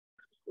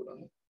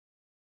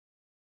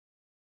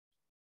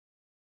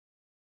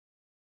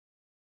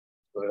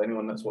So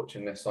anyone that's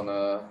watching this on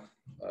a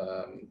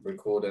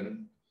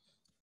recording,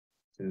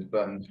 this is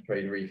Burns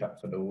trade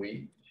recap for the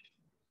week.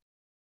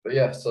 But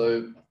yeah,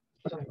 so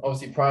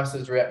obviously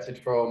prices reacted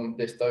from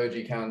this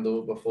doji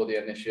candle before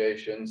the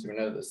initiation. So we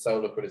know that the sell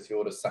liquidity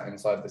order sat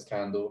inside this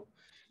candle.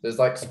 There's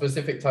like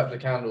specific types of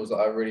candles that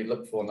I really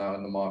look for now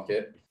in the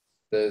market.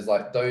 There's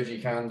like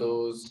doji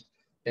candles,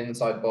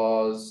 inside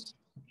bars,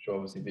 which will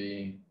obviously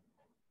be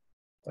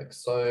like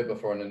so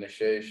before an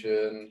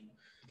initiation,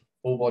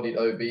 full-bodied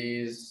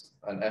OBs,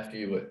 and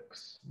FU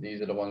wicks.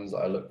 These are the ones that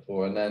I look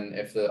for. And then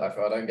if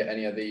I don't get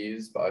any of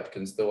these, but I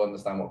can still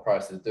understand what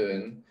price is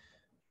doing,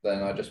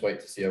 then I just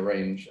wait to see a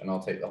range, and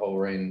I'll take the whole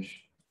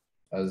range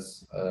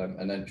as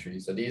an entry.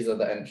 So these are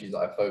the entries that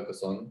I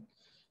focus on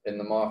in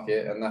the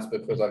market, and that's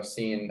because I've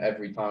seen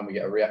every time we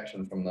get a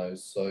reaction from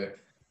those. So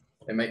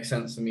it makes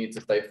sense for me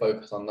to stay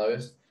focused on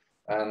those.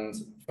 And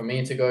for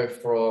me to go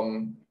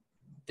from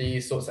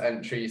these sorts of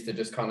entries to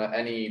just kind of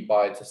any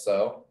buy to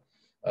sell,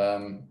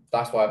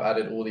 that's why I've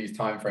added all these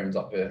time frames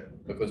up here,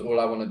 because all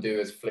I want to do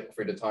is flick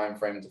through the time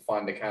frame to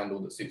find a candle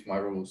that suits my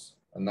rules,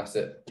 and that's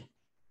it.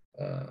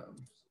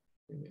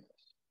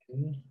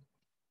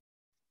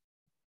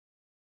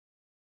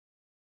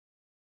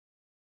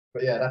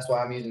 But yeah, that's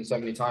why I'm using so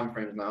many time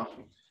frames now,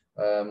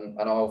 and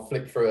I'll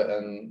flick through it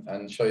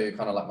and show you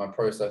kind of like my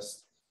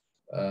process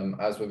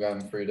as we're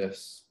going through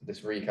this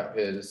recap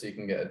here, just so you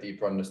can get a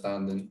deeper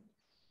understanding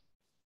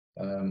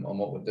on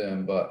what we're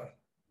doing. But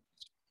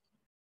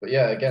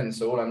yeah, again,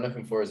 so all I'm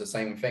looking for is the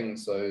same thing.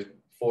 So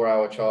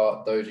 4-hour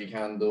chart, doji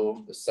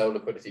candle, the sell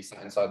liquidity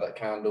sat inside that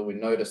candle. We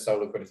know the sell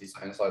liquidity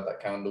sat inside that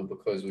candle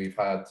because we've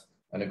had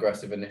an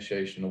aggressive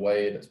initiation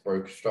away that's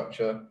broke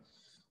structure.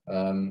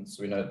 So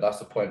we know that's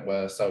the point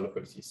where sell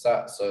liquidity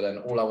sat. So then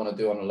all I want to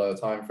do on a lower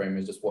time frame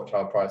is just watch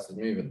how price is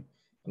moving.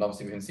 And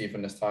obviously we can see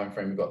from this time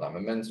frame we've got that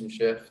momentum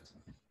shift.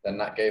 Then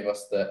that gave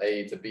us the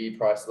A to B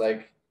price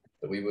leg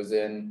that we was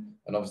in,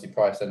 and obviously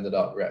price ended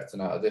up reacting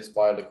out of this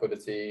buy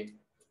liquidity,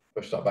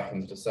 pushed up back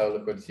into the sell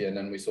liquidity, and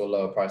then we saw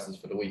lower prices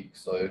for the week.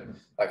 So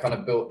that kind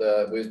of built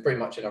we was pretty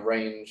much in a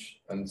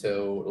range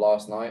until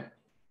last night.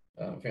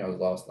 I think it was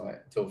last night,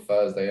 till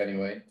Thursday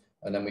anyway,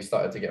 and then we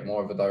started to get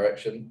more of a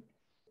direction.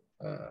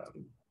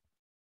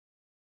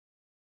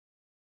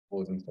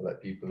 Pausing to let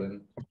people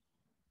in,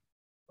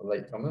 the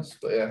latecomers.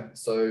 But yeah,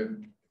 so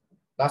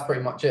that's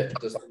pretty much it.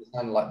 Just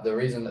understand, like, the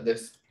reason that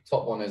this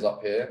top one is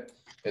up here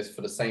is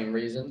for the same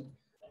reason.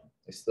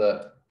 It's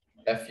the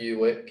FU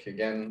wick,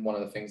 again, one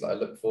of the things that I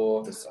look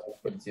for, the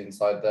liquidity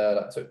inside there,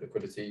 that took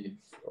liquidity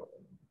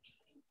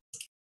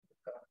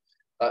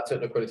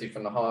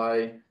from the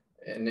high,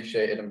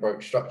 initiated and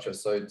broke structure.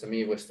 So to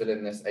me, we're still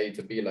in this A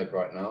to B leg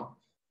right now,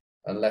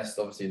 unless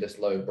obviously this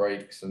low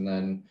breaks, and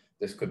then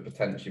this could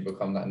potentially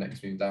become that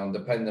next move down,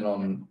 depending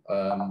on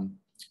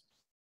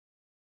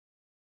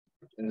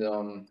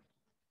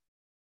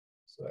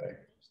sorry,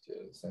 just do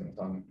it at the same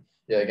time.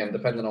 Yeah, again,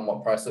 depending on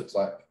what price looks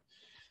like.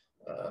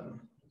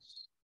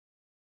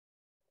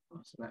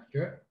 That's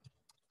inaccurate.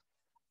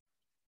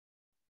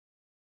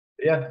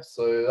 Yeah,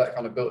 so that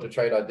kind of built the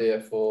trade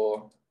idea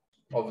for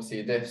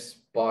obviously this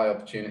buy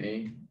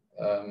opportunity.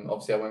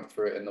 Obviously I went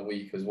through it in the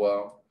week as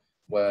well,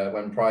 where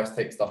when price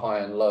takes the high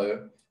and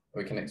low,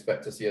 we can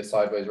expect to see a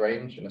sideways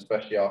range, and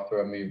especially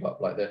after a move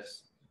up like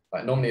this.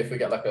 Like normally if we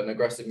get like an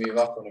aggressive move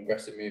up or an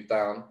aggressive move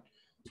down,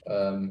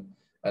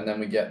 and then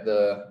we get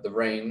the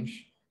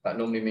range, that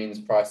normally means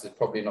price is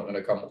probably not going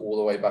to come all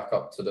the way back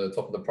up to the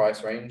top of the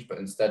price range, but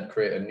instead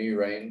create a new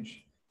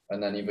range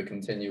and then either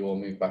continue or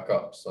move back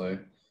up. So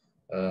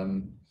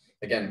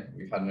again,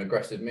 we've had an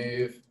aggressive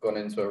move, gone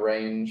into a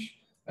range,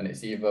 and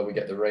it's either we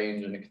get the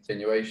range and a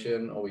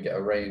continuation, or we get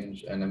a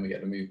range and then we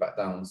get the move back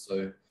down.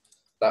 So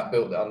that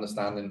built the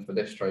understanding for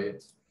this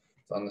trade,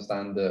 to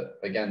understand that,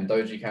 again,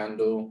 doji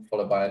candle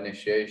followed by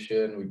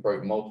initiation, we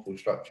broke multiple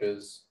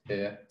structures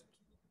here.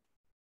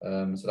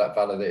 So that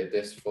validated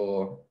this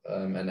for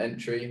an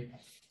entry.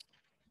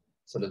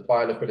 So the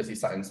buy liquidity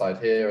sat inside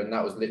here, and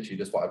that was literally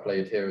just what I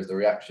played here as the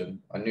reaction.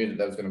 I knew that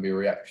there was going to be a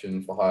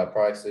reaction for higher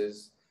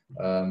prices.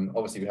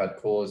 Obviously we had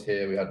cause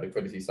here, we had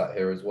liquidity sat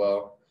here as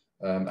well,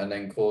 and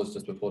then cause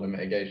just before the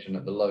mitigation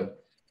at the low.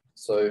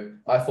 So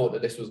I thought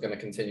that this was going to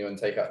continue and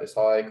take out this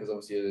high, because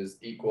obviously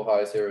there's equal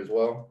highs here as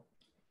well.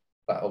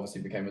 That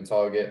obviously became a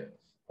target.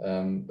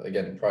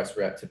 Again, price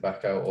reacted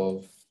back out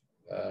of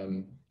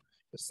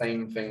the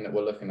same thing that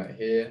we're looking at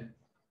here,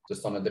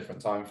 just on a different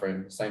time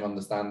frame. Same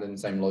understanding,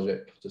 same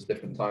logic, just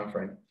different time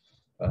frame.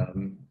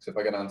 So if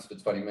I go down to the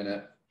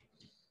 20-minute,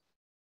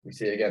 we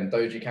see again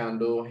doji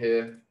candle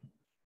here,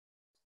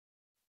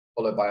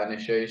 followed by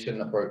initiation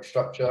that broke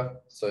structure.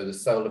 So the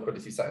sell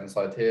liquidity sat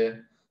inside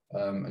here,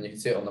 and you can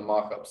see it on the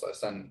markups that I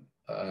sent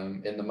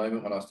in the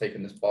moment when I was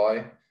taking this buy.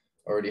 I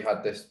already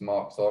had this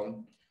marked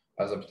on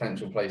as a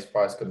potential place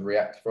price could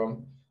react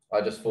from. I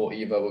just thought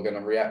either we're going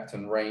to react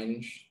and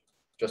range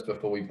just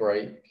before we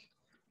break,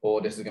 or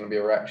this is going to be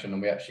a reaction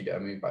and we actually get a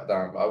move back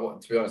down.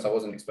 But to be honest, I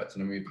wasn't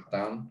expecting a move back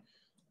down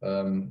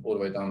all the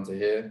way down to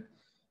here.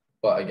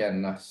 But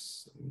again,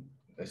 it's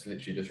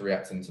literally just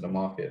reacting to the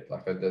market.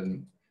 Like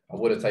I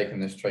would have taken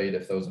this trade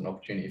if there was an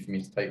opportunity for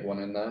me to take one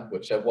in there,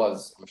 which there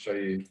was. I'll show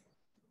you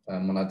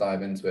when I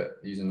dive into it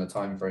using the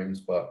time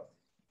frames. But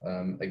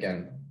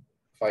again,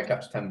 if I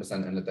catch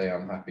 10% in a day,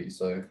 I'm happy.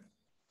 So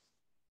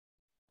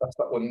that's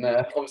that one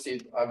there.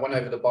 Obviously, I went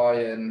over the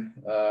buy-in,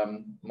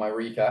 my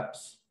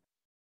recaps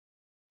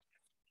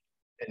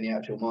in the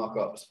actual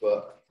markups,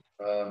 but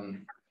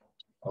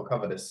I'll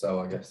cover this sell,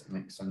 I guess it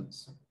makes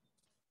sense.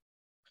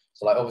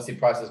 So like obviously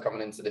prices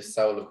coming into this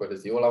sell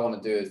liquidity. All I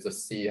want to do is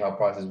just see how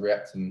price is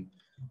reacting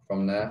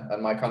from there.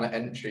 And my kind of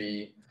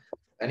entry,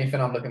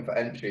 anything I'm looking for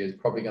entry is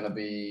probably going to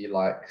be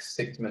like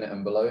 6 minute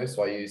and below.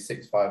 So I use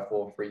 6, 5,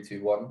 4, 3,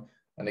 2, 1.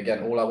 And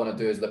again, all I want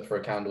to do is look for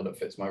a candle that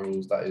fits my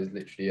rules. That is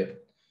literally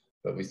it.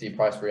 But we see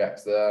price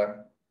reacts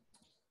there.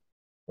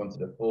 1 to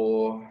the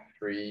 4,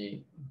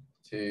 3,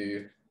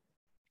 2,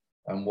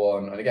 and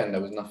 1. And again, there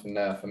was nothing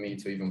there for me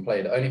to even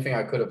play. The only thing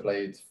I could have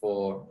played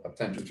for a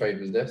potential trade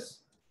was this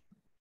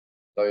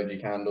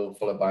doji candle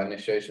followed by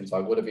initiation. So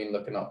I would have been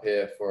looking up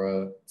here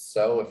for a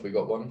sell if we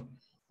got one.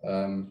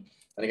 And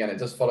again, it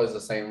just follows the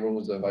same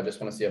rules of I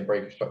just want to see a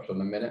break of structure on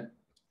the minute.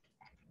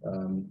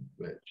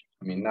 Which,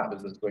 I mean, that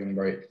was the swing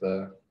break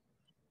there.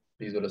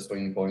 These were the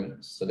swing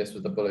points. So this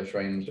was the bullish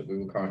range that we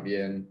were currently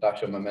in.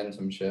 That's your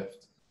momentum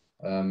shift.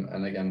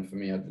 And again, for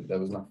me, there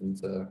was nothing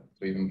to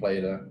even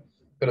play there.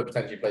 Could have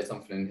potentially played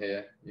something in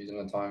here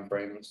using the time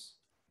frames.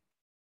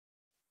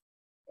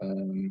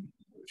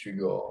 Which we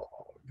got,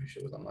 I'm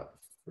sure it was on like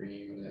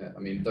 3 minute. I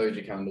mean,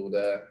 doji candle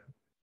there,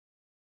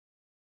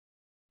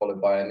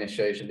 followed by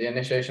initiation. The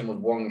initiation was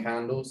 1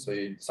 candle,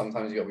 so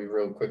sometimes you got to be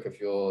real quick if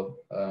you're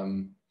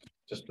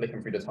just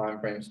flicking through the time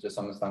frames to just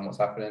understand what's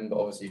happening. But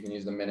obviously, you can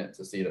use the minute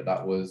to see that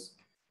that was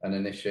an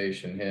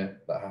initiation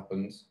here that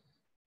happens,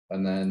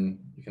 and then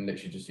you can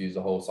literally just use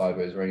the whole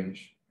sideways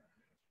range,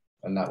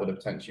 and that would have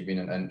potentially been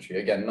an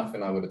entry. Again,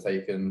 nothing I would have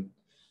taken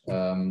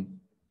for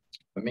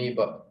me,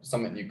 but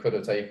something you could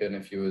have taken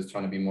if you was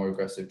trying to be more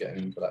aggressive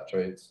getting into that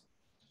trade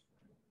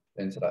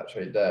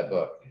there.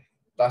 But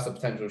that's a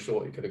potential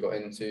short you could have got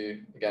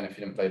into, again, if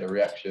you didn't play the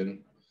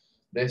reaction.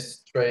 This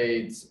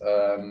trade,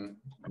 I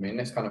mean,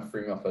 this kind of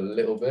threw me off a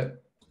little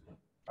bit.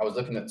 I was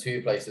looking at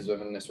 2 places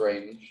within this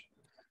range.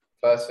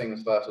 First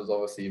things first was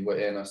obviously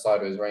we're in a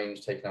sideways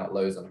range, taking out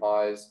lows and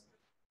highs,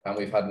 and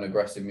we've had an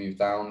aggressive move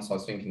down. So I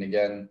was thinking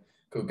again,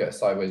 could get a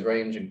sideways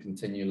range and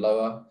continue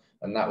lower.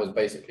 And that was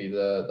basically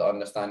the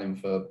understanding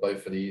for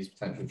both of these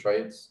potential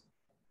trades.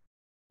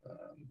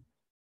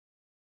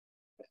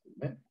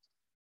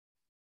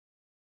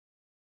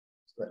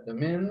 Let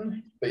them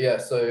in. But yeah,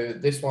 so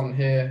this one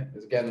here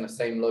is again the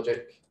same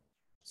logic.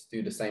 Let's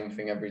do the same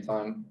thing every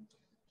time.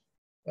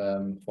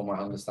 For my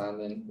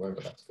understanding,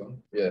 wherever that's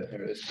gone. Yeah,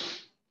 here it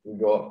is.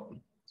 We've got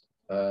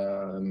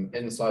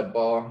inside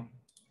bar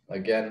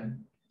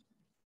again.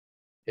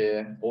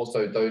 Here,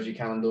 also doji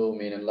candle,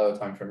 meaning lower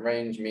time frame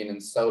range, meaning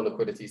sell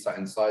liquidity sat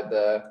inside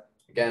there.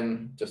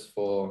 Again, just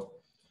for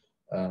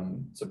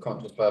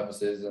subconscious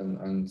purposes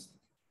and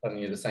telling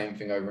you the same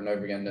thing over and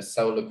over again. The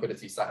sell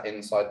liquidity sat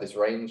inside this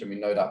range, and we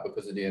know that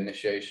because of the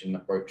initiation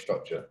that broke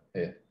structure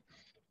here.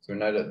 So we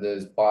know that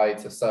there's buy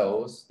to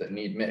sells that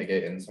need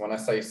mitigating. So when I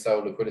say sell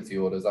liquidity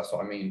orders, that's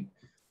what I mean.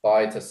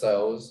 Buy to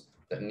sells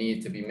that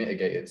need to be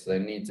mitigated, so they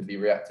need to be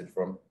reacted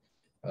from.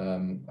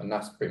 And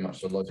that's pretty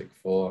much the logic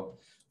for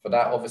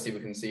that. Obviously, we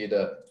can see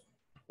that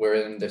we're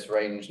in this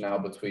range now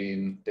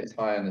between this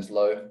high and this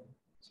low.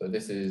 So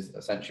this is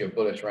essentially a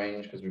bullish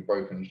range because we've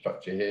broken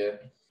structure here.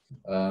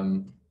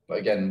 But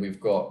again, we've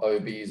got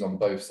OBs on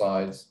both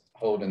sides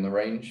holding the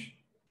range.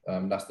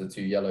 That's the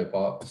 2 yellow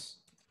parts.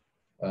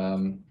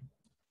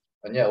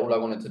 And yeah, all I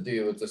wanted to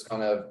do was just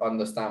kind of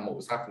understand what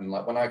was happening.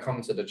 Like when I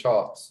come to the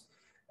charts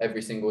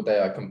every single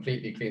day, I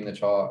completely clean the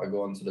chart. I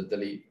go onto the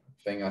delete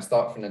thing. I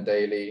start from the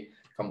daily,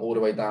 come all the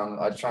way down.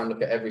 I try and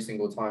look at every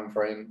single time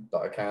frame that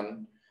I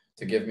can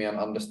to give me an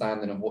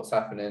understanding of what's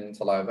happening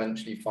till I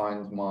eventually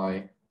find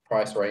my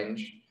price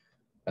range.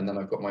 And then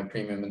I've got my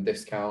premium and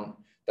discount.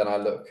 Then I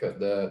look at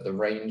the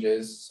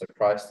ranges, so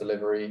price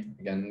delivery.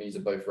 Again, these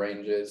are both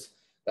ranges.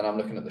 Then I'm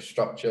looking at the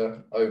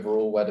structure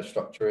overall, where the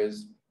structure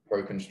is.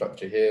 Broken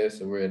structure here.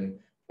 So we're in,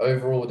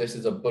 overall, this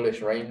is a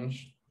bullish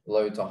range,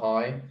 low to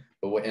high,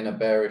 but we're in a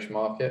bearish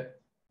market.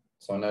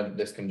 So I know that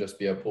this can just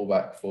be a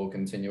pullback for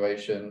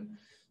continuation.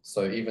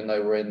 So even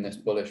though we're in this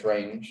bullish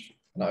range,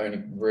 and I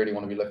only really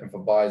want to be looking for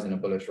buys in a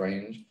bullish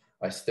range,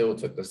 I still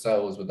took the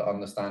sells with the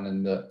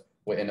understanding that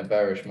we're in a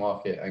bearish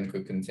market and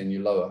could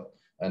continue lower.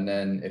 And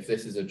then if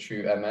this is a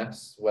true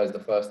MS, where's the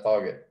first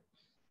target?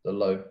 The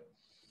low.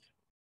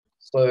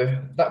 So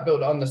that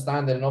built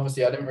understanding, and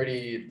obviously I didn't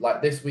really,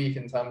 like this week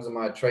in terms of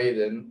my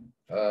trading,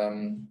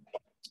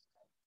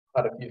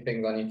 had a few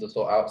things I need to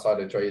sort outside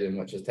of trading,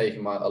 which has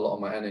taken a lot of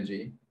my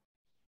energy.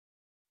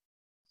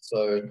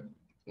 So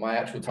my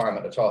actual time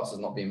at the charts has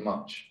not been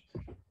much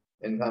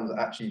in terms of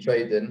actually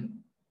trading,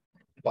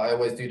 but I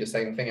always do the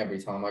same thing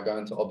every time. I go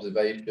into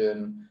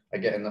observation, I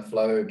get in the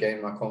flow,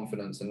 gain my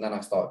confidence, and then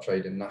I start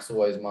trading. That's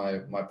always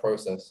my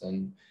process.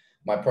 And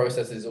my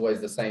process is always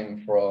the same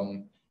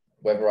from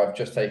whether I've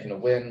just taken a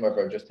win,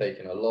 whether I've just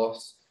taken a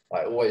loss.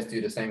 I always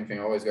do the same thing.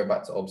 I always go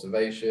back to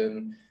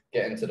observation,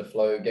 get into the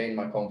flow, gain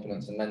my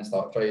confidence, and then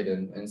start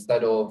trading.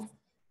 Instead of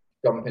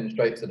jumping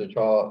straight to the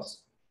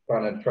charts,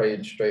 trying to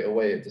trade straight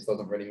away, it just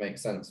doesn't really make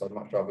sense. I'd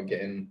much rather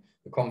get in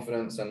the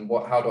confidence. And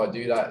how do I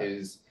do that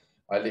is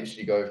I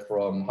literally go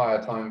from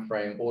higher time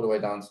frame all the way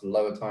down to the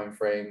lower time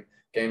frame,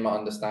 gain my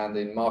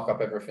understanding, mark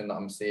up everything that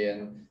I'm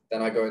seeing.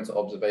 Then I go into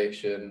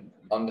observation,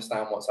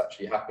 understand what's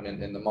actually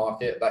happening in the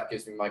market. That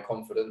gives me my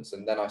confidence,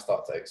 and then I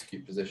start to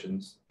execute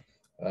positions.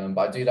 But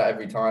I do that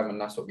every time, and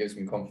that's what gives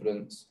me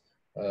confidence.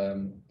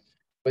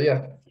 But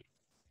yeah,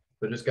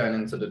 so just going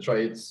into the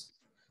trades.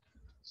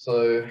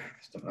 So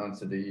step down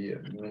to the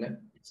minute.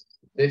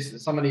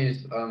 Some of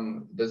these,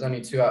 there's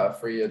only 2 out of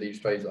 3 of these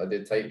trades that I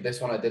did take.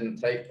 This one I didn't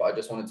take, but I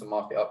just wanted to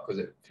mark it up because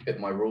it fit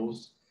my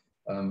rules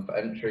for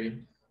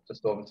entry.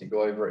 Just to obviously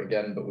go over it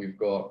again, but we've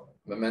got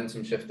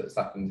momentum shift that's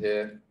happened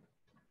here,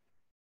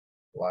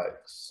 like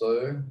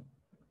so.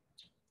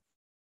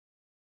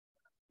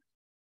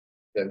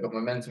 Yeah, we've got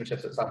momentum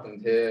shift that's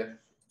happened here.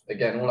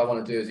 Again, all I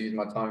want to do is use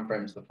my time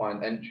frames to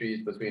find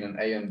entries between an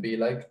A and B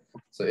leg.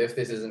 So if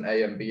this is an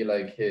A and B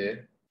leg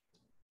here,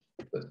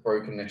 that's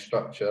broken this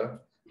structure,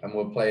 and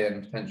we're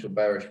playing potential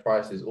bearish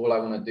prices, all I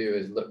want to do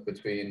is look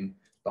between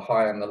the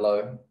high and the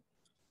low,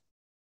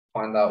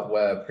 find out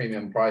where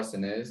premium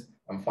pricing is,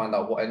 and find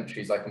out what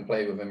entries I can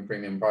play within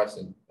premium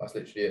pricing. That's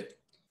literally it.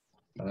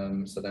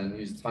 So then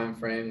use time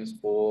frames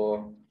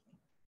for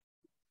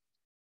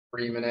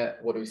 3 minute.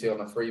 What do we see on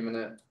the 3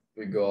 minute?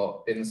 We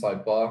got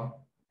inside bar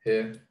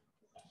here,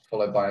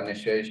 followed by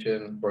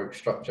initiation, broke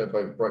structure,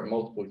 broke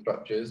multiple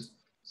structures.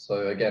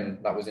 So again,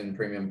 that was in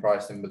premium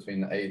pricing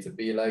between the A to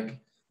B leg.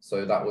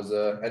 So that was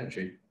a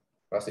entry.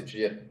 That's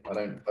literally it. I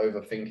don't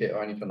overthink it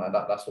or anything like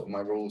that. That's what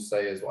my rules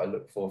say is what I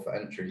look for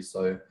entry.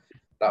 So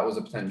that was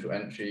a potential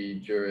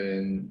entry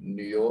during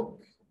New York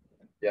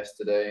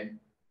yesterday.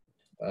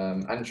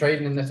 And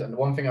trading in this, and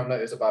one thing I've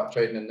noticed about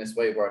trading in this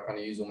way, where I kind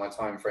of use all my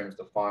time frames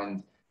to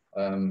find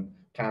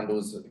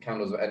candles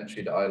of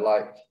entry that I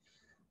like,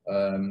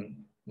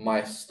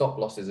 my stop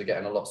losses are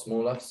getting a lot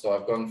smaller. So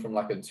I've gone from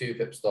like a 2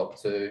 pip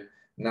stop to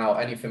now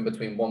anything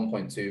between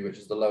 1.2, which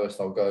is the lowest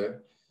I'll go,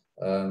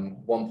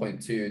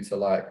 1.2 to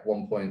like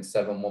 1.7,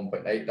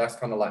 1.8. That's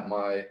kind of like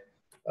my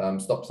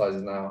stop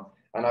sizes now.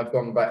 And I've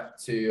gone back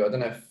to, I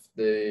don't know if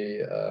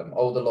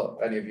the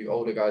any of you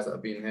older guys that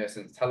have been here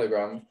since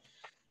Telegram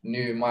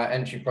knew my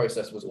entry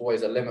process was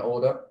always a limit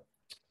order.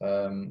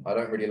 I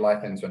don't really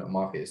like entering a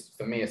market.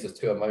 For me, it's just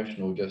too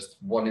emotional, just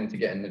wanting to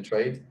get in the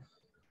trade.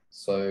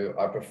 So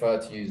I prefer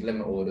to use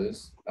limit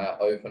orders at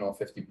open or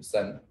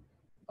 50%.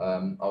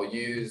 I'll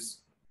use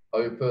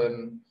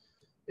open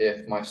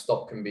if my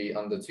stop can be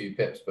under 2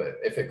 pips, but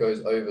if it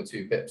goes over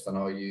 2 pips, then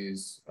I'll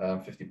use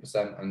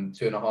 50%, and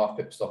 2.5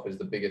 pip stop is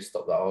the biggest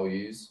stop that I'll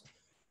use,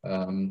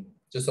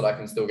 just so that I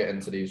can still get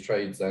into these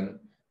trades then.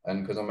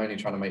 And because I'm only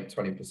trying to make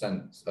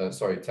 10%,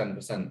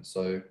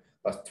 so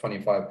that's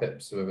 25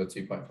 pips with a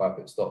 2.5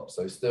 pip stop.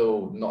 So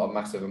still not a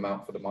massive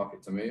amount for the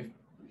market to move.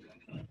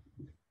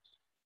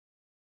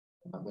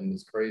 That wind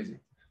is crazy.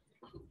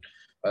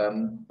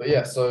 But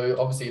yeah, so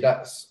obviously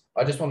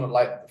I just want to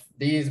like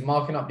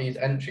marking up these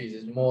entries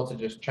is more to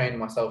just train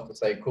myself to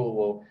say, cool,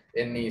 well,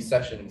 in these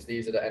sessions,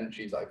 these are the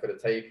entries that I could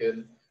have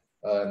taken,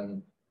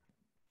 and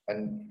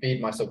feed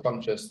my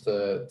subconscious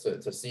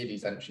to see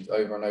these entries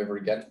over and over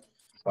again.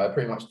 So I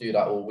pretty much do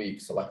that all week.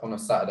 So like on a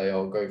Saturday,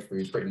 I'll go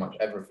through pretty much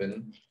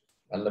everything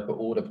and look at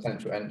all the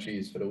potential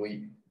entries for the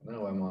week. I don't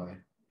know where my,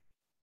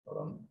 hold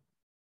on.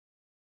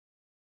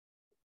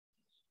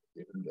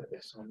 You can get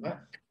this one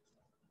back.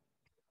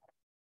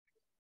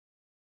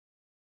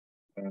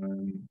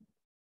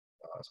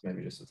 That's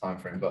maybe just a time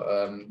frame, but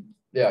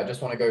yeah, I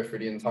just want to go through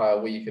the entire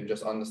week and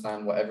just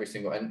understand what every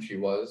single entry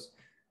was.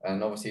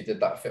 And obviously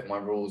did that fit my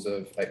rules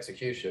of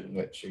execution,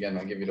 which again,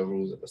 I give you the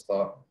rules at the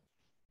start.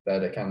 They're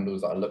the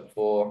candles that I look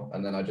for.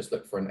 And then I just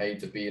look for an A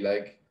to B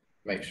leg,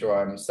 make sure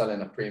I'm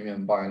selling at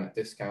premium, buying at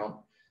discount.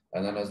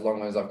 And then as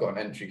long as I've got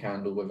an entry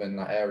candle within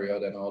that area,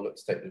 then I'll look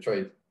to take the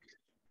trade.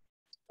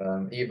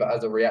 Either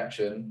as a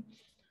reaction,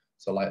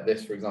 so like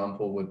this, for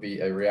example, would be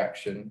a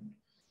reaction.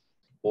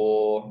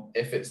 Or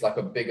if it's like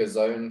a bigger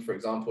zone, for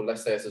example,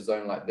 let's say it's a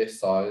zone like this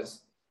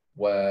size,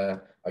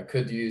 where I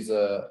could use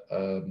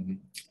an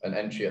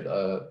entry at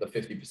the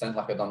 50%,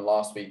 like I done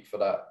last week for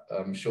that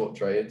short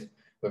trade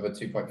with a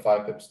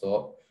 2.5 pip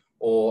stop,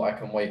 or I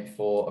can wait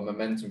for a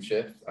momentum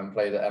shift and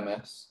play the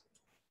MS,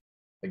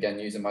 again,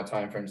 using my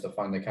time frames to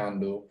find the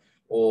candle,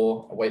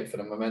 or wait for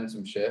the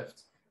momentum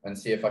shift and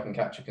see if I can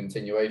catch a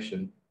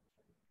continuation,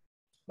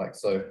 like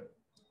so.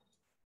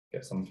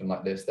 Get something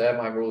like this. They're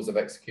my rules of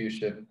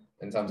execution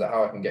in terms of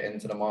how I can get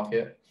into the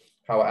market.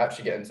 How I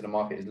actually get into the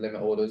market is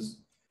limit orders.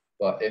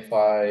 But if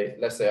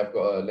let's say I've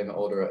got a limit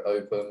order at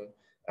open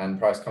and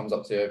price comes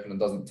up to the open and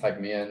doesn't tag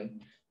me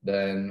in,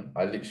 then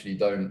I literally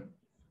don't,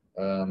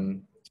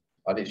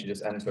 I literally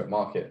just enter at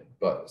market.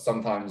 But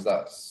sometimes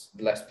that's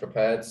less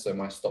prepared, so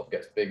my stop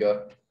gets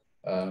bigger.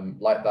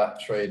 Like that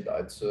trade that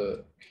I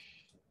took,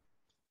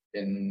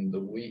 in the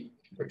week.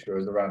 I'm pretty sure it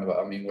was around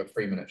about, I mean, we're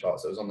 3-minute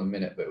charts, so it was on the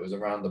minute, but it was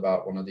around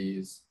about one of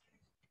these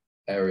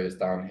areas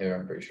down here,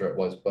 I'm pretty sure it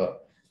was,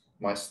 but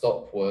my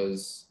stop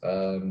was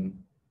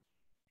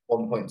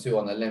 1.2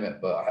 on the limit,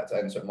 but I had to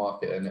enter at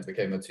market and it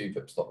became a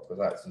 2-pip stop because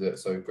I had to do it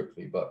so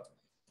quickly. But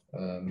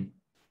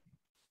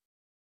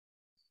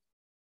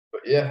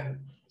yeah,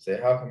 so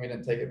how come we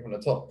didn't take it from the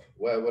top?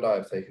 Where would I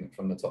have taken it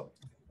from the top?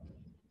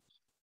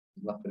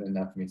 Nothing in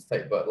there for me to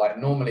take. But like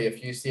normally,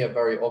 if you see a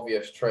very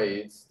obvious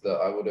trade that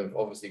I would have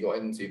obviously got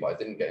into, but I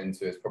didn't get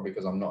into, it's probably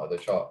because I'm not at the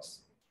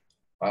charts.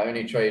 I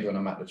only trade when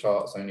I'm at the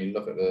charts. I only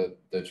look at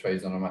the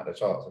trades when I'm at the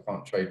charts. I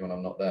can't trade when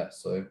I'm not there.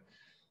 So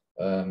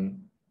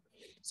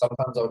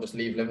sometimes I'll just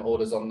leave limit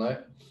orders on though.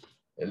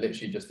 It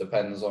literally just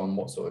depends on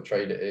what sort of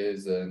trade it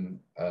is and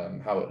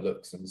how it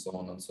looks and so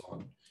on and so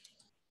on.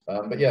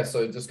 But yeah,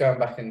 so just going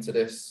back into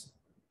this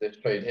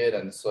trade here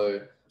then.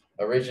 So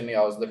originally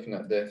I was looking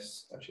at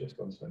this, actually let's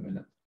go into a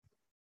minute.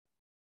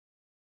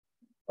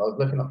 I was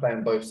looking at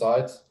playing both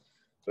sides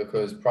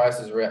because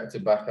prices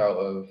reacted back out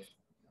of,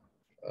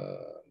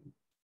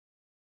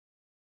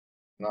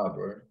 nah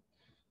bro.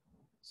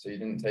 So you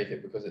didn't take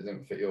it because it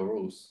didn't fit your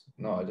rules.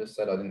 No, I just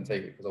said I didn't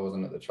take it because I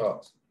wasn't at the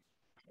charts.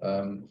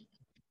 But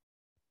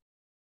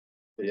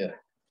yeah,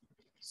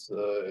 so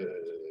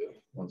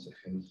 1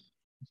 second,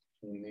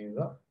 leave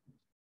that.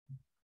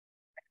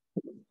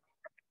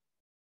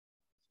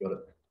 Got it.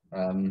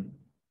 But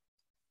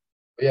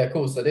yeah,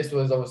 cool. So this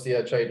was obviously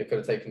a trade I could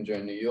have taken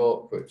during New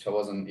York, which I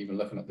wasn't even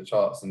looking at the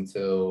charts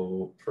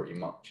until pretty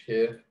much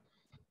here.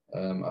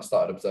 I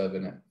started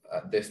observing it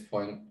at this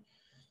point,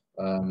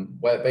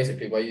 where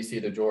basically where you see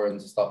the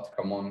drawings start to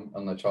come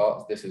on the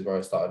charts. This is where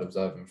I started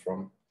observing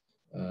from.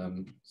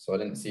 So I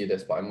didn't see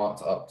this, but I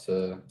marked it up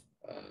to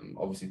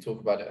obviously talk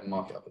about it and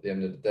mark it up at the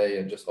end of the day,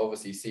 and just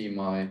obviously see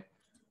my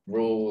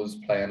rules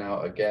playing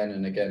out again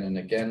and again and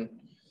again,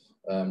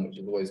 which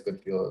is always good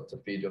for to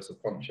feed your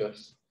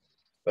subconscious.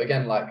 But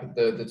again, like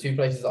the 2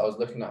 places that I was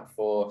looking at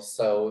for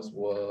sells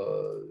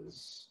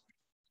was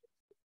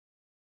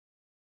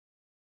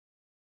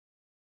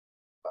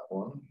that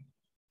one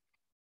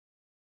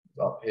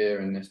up here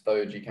in this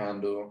doji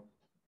candle.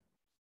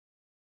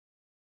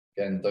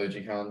 Again,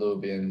 doji candle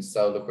being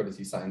sell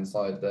liquidity sat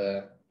inside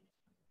there,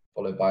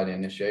 followed by the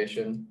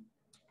initiation.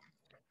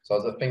 So I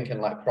was thinking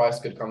like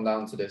price could come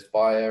down to this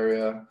buy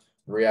area,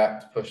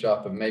 react, push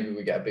up, and maybe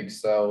we get a big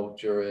sell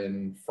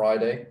during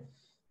Friday.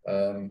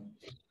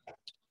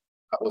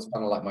 That was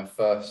kind of like my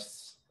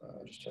first,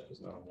 just check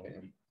this now, I'm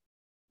waiting.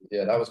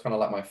 Yeah, that was kind of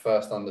like my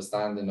first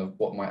understanding of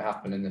what might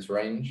happen in this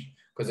range.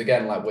 Because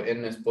again, like we're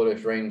in this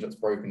bullish range that's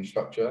broken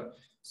structure.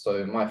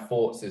 So my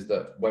thoughts is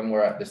that when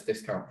we're at this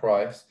discount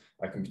price,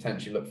 I can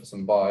potentially look for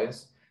some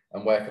buys.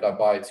 And where could I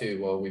buy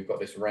to? Well, we've got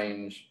this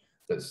range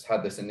that's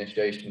had this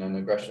initiation and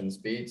aggression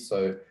speed.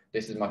 So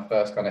this is my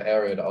first kind of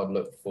area that I'd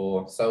look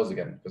for sells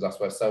again, because that's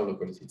where sell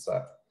liquidity is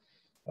at.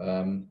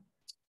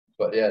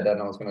 But yeah, then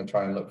I was going to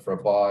try and look for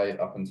a buy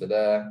up into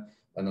there.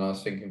 And then I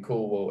was thinking,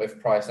 cool, well, if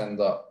price ends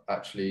up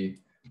actually,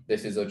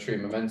 this is a true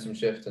momentum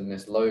shift and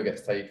this low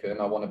gets taken,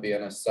 I want to be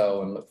in a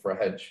sell and look for a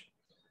hedge,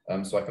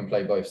 so I can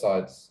play both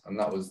sides. And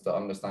that was the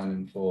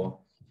understanding for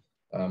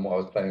what I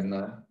was playing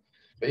there.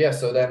 But yeah,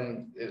 so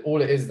then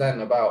all it is then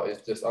about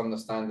is just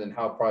understanding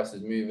how price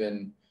is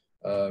moving,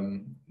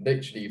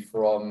 literally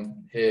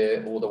from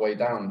here all the way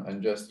down,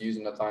 and just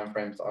using the time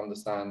frames to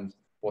understand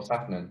what's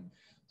happening.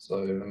 So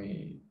let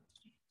me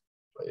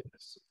play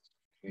this.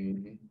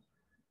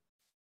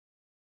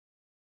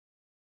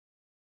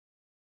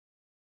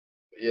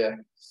 Yeah,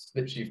 it's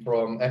literally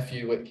from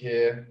FU wick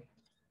here.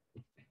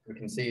 We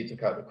can see it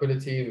took out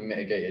liquidity, we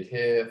mitigated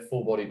here,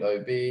 full bodied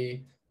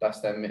OB,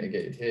 that's then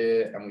mitigated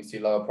here, and we see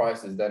lower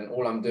prices. Then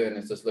all I'm doing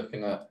is just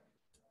looking at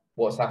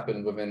what's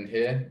happened within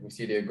here. We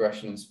see the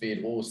aggression and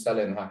speed, all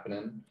selling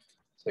happening.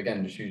 So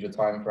again, just use your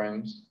time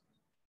frames.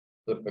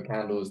 Look for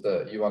candles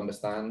that you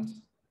understand.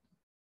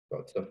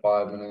 Got to the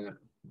 5 minute,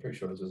 I'm pretty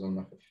sure this is on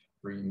like a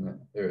 3 minute.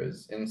 There it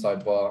is,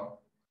 inside bar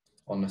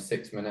on the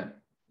 6 minute,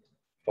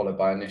 followed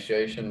by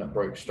initiation that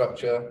broke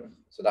structure.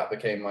 So that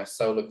became my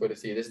sell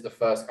liquidity. This is the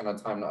first kind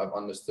of time that I've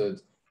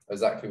understood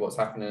exactly what's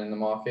happening in the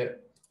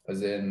market,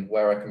 as in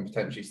where I can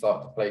potentially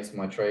start to place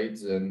my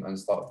trades and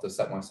start to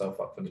set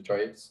myself up for the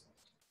trades.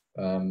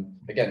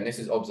 Again, this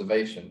is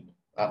observation.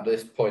 At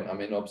this point,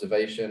 I'm in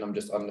observation. I'm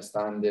just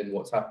understanding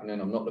what's happening.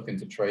 I'm not looking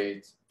to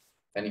trade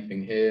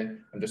anything here.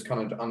 I'm just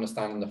kind of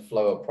understanding the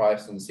flow of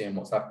price and seeing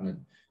what's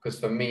happening. Because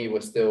for me,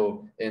 we're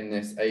still in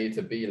this A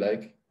to B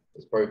leg.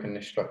 It's broken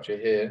this structure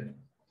here.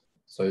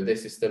 So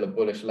this is still a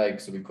bullish leg,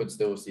 so we could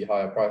still see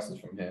higher prices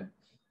from here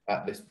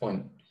at this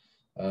point.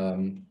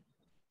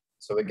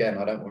 So again,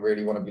 I don't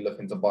really want to be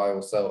looking to buy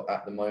or sell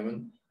at the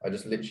moment. I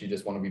just literally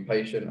just want to be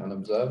patient and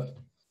observe.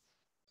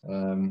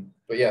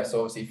 But yeah,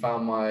 so obviously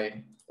found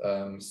my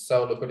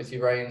sell liquidity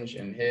range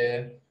in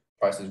here.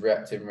 Prices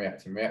reacting,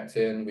 reacting,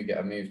 reacting. We get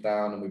a move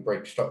down and we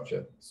break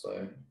structure.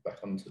 So back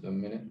onto the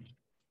minute.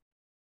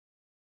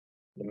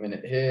 The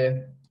minute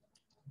here,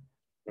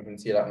 we can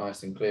see that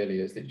nice and clearly.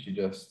 It's literally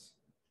just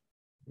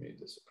move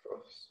this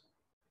across.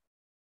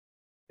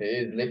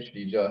 it is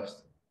literally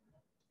just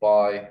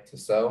buy to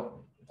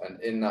sell,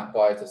 and in that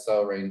buy to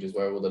sell range is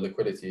where all the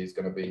liquidity is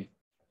going to be.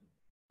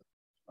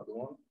 Other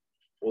one,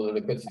 all the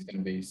liquidity is going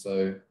to be.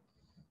 So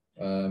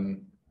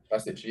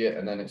that's literally it.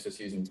 And then it's just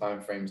using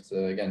time frames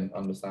to again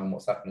understand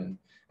what's happening.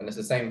 And it's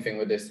the same thing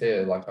with this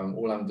here. Like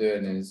all I'm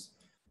doing is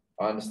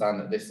I understand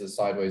that this is a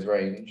sideways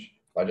range.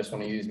 I just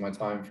want to use my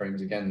time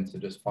frames again to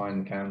just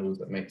find candles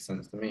that make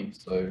sense to me.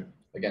 So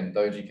again,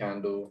 doji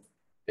candle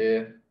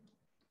here,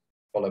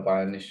 followed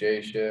by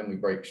initiation. We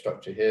break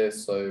structure here,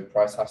 so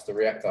price has to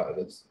react out of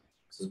this.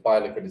 This is buy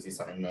liquidity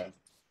sitting there.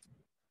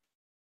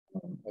 I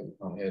hope you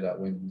can't hear that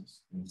wind.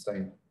 It's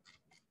insane.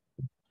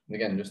 And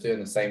again, just doing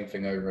the same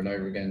thing over and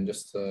over again,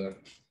 just to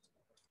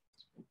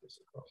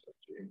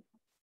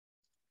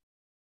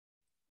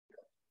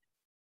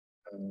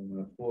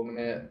 4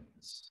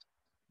 minutes.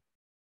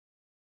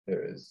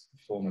 There it is,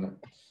 4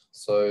 minutes.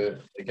 So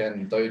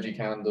again, doji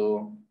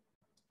candle,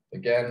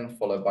 again,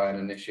 followed by an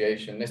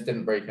initiation. This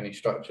didn't break any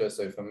structure.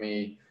 So for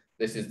me,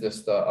 this is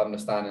just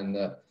understanding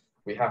that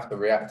we have to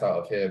react out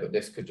of here, but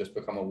this could just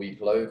become a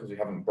weak low because we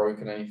haven't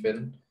broken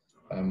anything.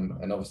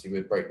 And obviously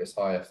we'd break this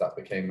high if that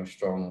became a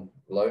strong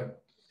low.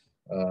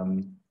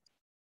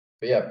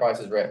 But yeah, price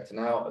is reacting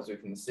out, as we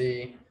can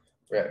see.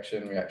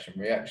 Reaction, reaction,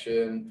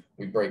 reaction.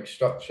 We break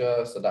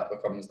structure, so that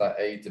becomes that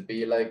A to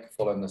B leg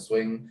following the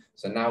swing.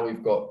 So now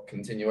we've got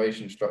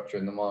continuation structure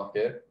in the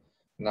market.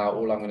 Now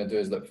all I'm going to do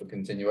is look for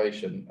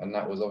continuation, and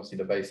that was obviously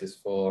the basis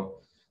for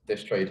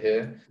this trade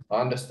here.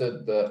 I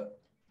understood that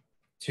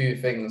two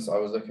things I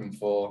was looking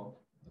for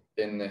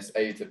in this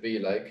A to B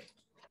leg,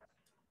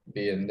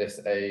 being this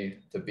A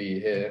to B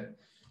here.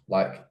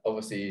 Like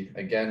obviously,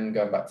 again,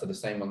 going back to the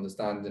same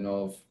understanding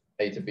of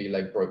A to B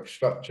leg broke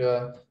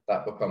structure,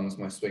 that becomes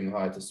my swing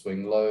high to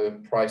swing low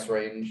price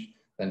range.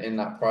 Then in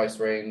that price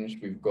range,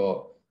 we've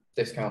got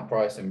discount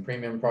pricing,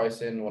 premium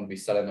pricing. We want to be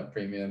selling at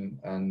premium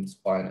and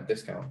buying at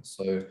discount.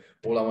 So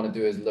all I want to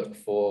do is look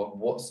for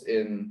what's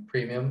in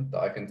premium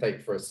that I can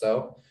take for a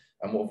sell.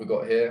 And what have we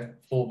got here?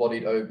 Full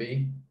bodied OB,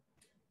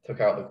 took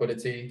out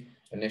liquidity,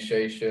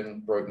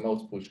 initiation, broke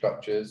multiple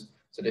structures.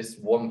 So this is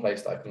one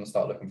place that I can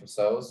start looking for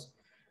sells.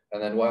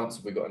 And then what else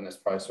have we got in this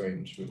price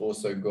range? We've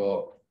also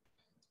got,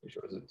 which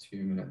was it, 2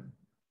 minute,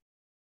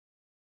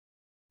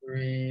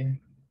 3.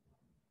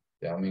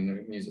 Yeah, I mean,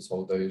 we can use this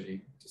whole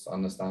doji, just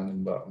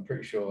understanding, but I'm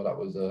pretty sure that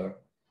was a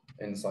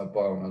inside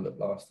buy when I looked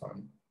last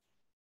time.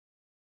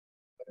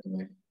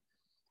 Anyway,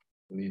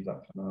 leave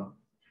that for now.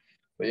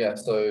 But yeah,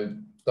 so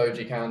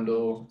doji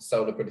candle,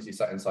 sell liquidity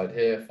sat inside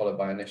here, followed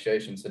by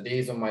initiation. So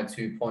these are my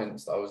 2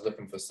 points that I was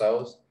looking for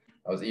sells.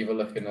 I was either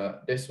looking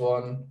at this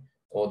one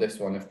or this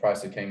one if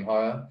price came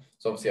higher.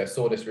 So obviously I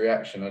saw this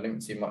reaction. I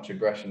didn't see much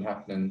aggression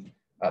happening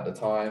at the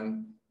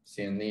time.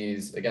 Seeing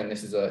these, again,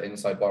 this is an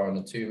inside bar on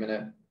the 2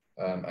 minute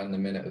and the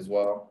minute as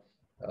well.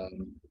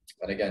 And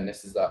again,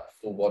 this is that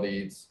full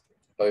bodied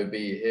OB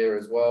here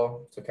as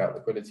well. Took out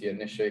liquidity,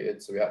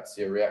 initiated, so we had to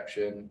see a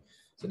reaction.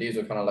 So these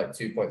were kind of like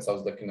 2 points I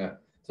was looking at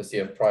to see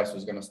if price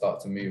was going to start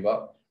to move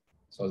up.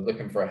 So I was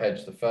looking for a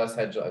hedge. The first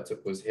hedge that I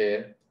took was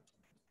here.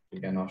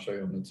 Again, I'll show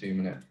you on the 2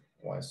 minute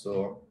what I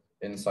saw.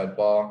 Inside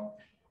bar.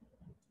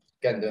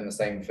 Again, doing the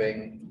same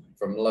thing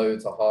from low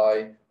to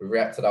high. We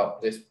reacted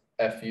out this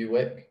FU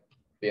wick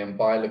being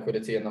buy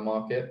liquidity in the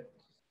market.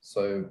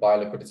 So buy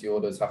liquidity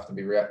orders have to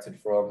be reacted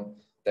from.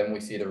 Then we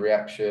see the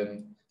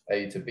reaction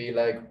A to B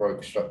leg,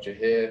 broke structure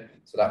here.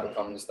 So that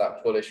becomes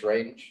that bullish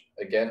range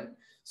again.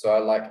 So I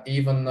like,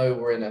 even though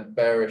we're in a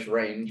bearish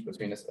range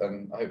between us,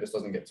 and I hope this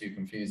doesn't get too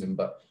confusing,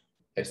 but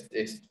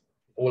it's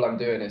all I'm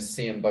doing is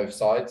seeing both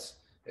sides.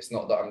 It's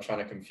not that I'm trying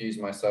to confuse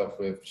myself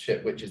with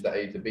shit, which is the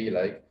A to B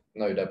leg.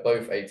 No, they're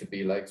both A to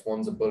B legs.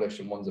 One's a bullish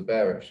and one's a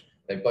bearish.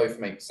 They both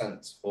make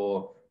sense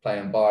for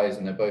playing buys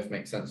and they both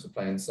make sense for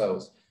playing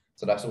sells.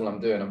 So that's all I'm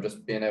doing. I'm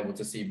just being able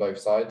to see both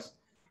sides.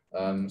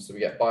 So we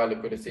get buy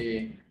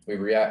liquidity, we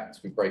react,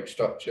 we break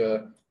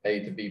structure, A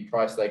to B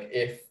price leg.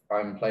 If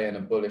I'm playing a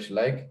bullish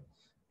leg,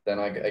 then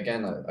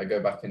I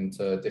go back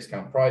into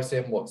discount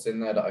pricing, what's in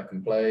there that I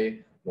can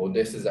play. Well,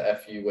 this is a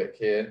FU wick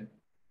here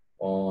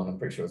on, I'm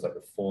pretty sure it's like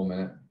the 4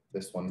 minute,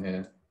 this one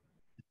here.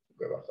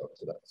 Go back up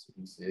to that so you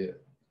can see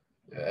it.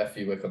 Yeah,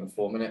 FU wick on the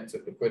 4 minute,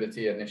 took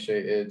liquidity,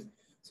 initiated.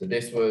 So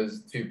this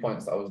was 2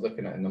 points that I was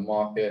looking at in the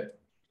market.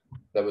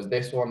 There was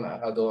this one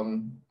that I had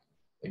on,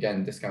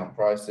 again, discount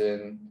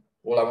pricing.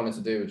 All I wanted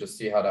to do was just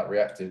see how that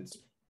reacted.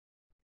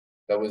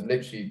 There was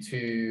literally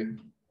two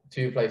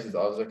places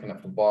I was looking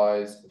at for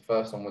buys. The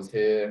first one was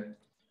here.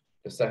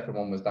 The second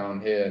one was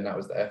down here, and that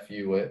was the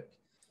FU wick.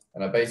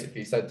 And I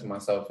basically said to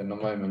myself in the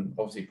moment,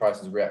 obviously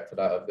prices reacted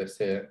out of this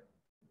here,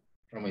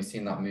 and we've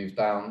seen that move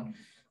down.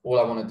 All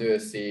I want to do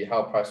is see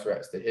how price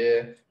reacts to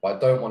here, but I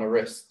don't want to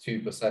risk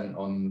 2%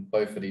 on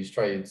both of these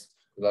trades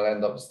because I'll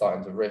end up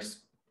starting to risk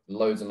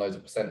loads and loads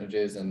of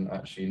percentages and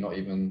actually not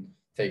even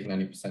taking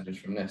any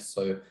percentage from this.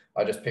 So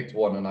I just picked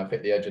one and I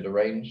picked the edge of the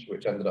range,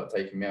 which ended up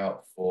taking me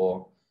out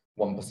for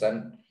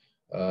 1%.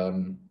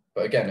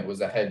 But again, it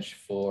was a hedge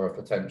for a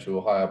potential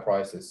higher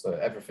prices. So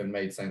everything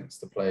made sense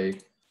to play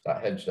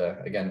that hedge there.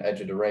 Again,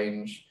 edge of the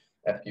range.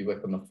 FU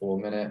wick on the 4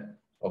 minute,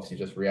 obviously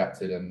just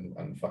reacted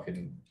and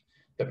fucking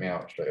took me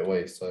out straight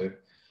away. So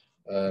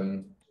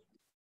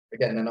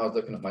again, then I was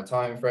looking at my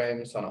time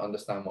frames, trying to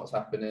understand what's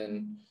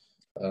happening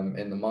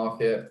in the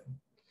market,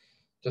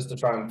 just to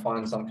try and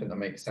find something that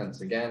makes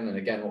sense again. And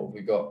again, what have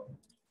we got?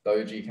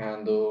 Doji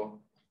candle,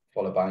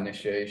 followed by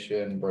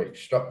initiation, break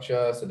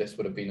structure. So this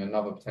would have been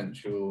another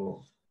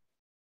potential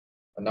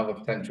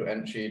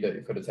entry that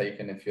you could have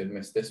taken if you had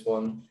missed this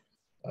one.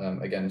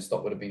 Again,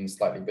 stop would have been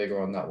slightly bigger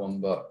on that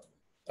one, but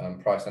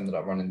price ended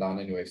up running down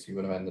anyway, so you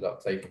would have ended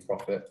up taking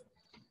profit.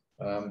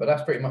 But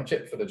that's pretty much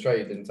it for the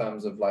trade in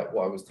terms of like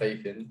what I was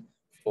taking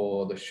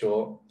for the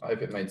short. I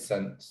hope it made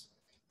sense.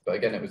 But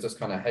again, it was just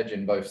kind of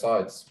hedging both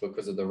sides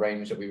because of the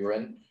range that we were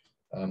in.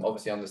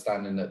 Obviously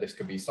understanding that this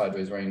could be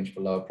sideways range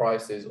for lower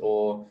prices,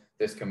 or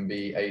this can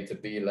be A to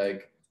B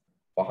leg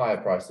for higher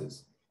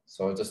prices.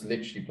 So I was just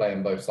literally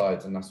playing both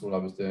sides, and that's all I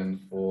was doing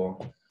for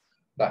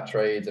that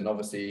trade. And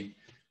obviously,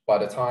 by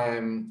the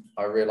time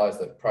I realized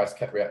that price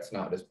kept reacting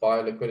out of this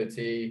buy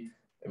liquidity,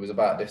 it was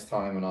about this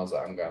time and I was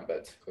like, I'm going to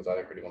bed because I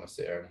don't really want to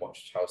sit here and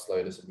watch how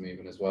slow this is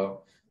moving as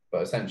well.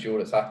 But essentially all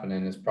that's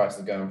happening is price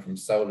is going from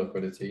sell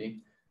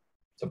liquidity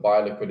to buy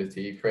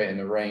liquidity,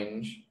 creating a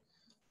range,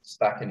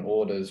 stacking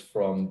orders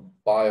from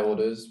buy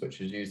orders,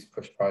 which is used to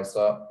push price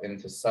up,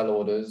 into sell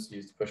orders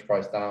used to push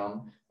price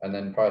down, and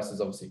then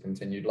prices obviously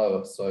continued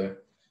lower. So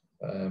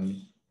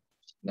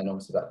then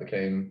obviously that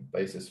became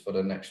basis for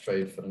the next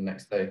trade for the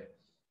next day.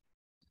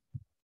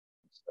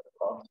 So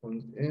the last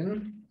one's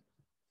in.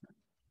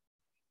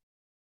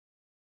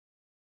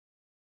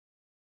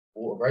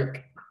 Water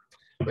break.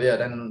 But yeah,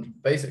 then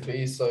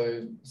basically,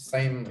 so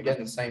same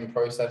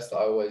process that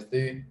I always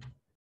do.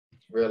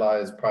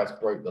 Realized price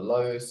broke the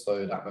low,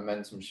 so that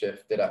momentum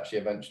shift did actually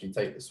eventually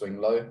take the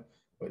swing low,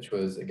 which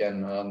was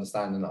again an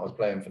understanding that I was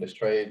playing for this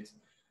trade.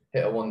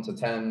 Hit a 1 to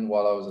 10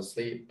 while I was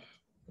asleep.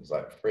 It was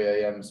like 3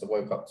 a.m. so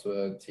woke up to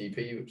a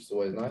TP, which is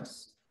always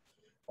nice.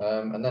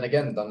 And then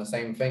again, done the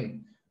same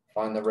thing.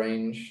 Find the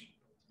range,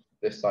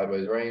 this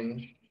sideways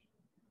range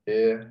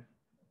here.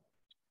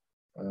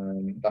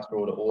 That's where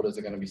all the orders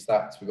are going to be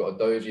stacked. We've got a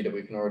doji that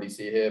we can already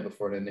see here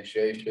before an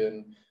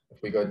initiation.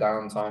 If we go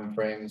down time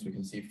frames, we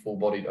can see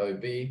full-bodied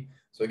OB.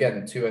 So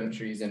again, 2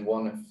 entries in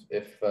one,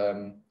 if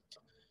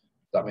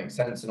that makes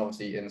sense, and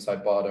obviously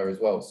inside bar there as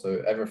well.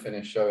 So everything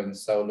is showing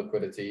sell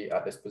liquidity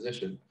at this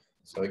position.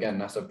 So again,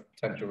 that's a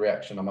potential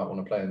reaction I might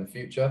want to play in the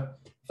future,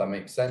 if that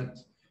makes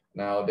sense.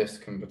 Now this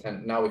can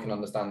now we can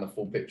understand the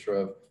full picture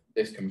of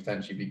this can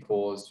potentially be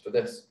caused for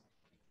this.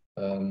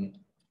 But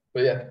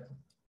yeah,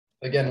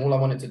 again, all I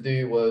wanted to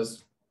do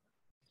was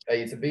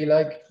A to B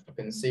leg. I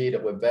can see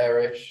that we're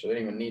bearish. I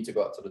don't even need to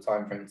go up to the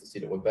time frame to see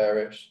that we're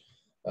bearish.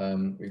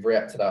 We've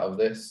reacted out of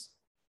this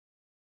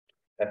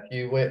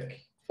FU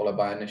wick, followed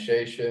by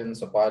initiation.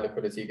 So buy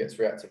liquidity gets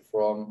reacted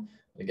from.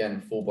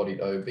 Again,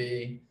 full-bodied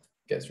OB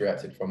gets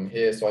reacted from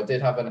here. So I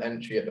did have an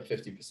entry at the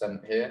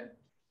 50% here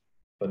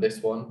for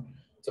this one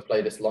to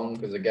play this long,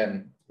 because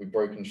again, we've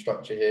broken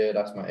structure here.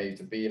 That's my A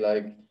to B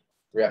leg.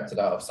 Reacted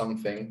out of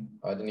something.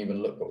 I didn't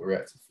even look what we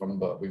reacted from,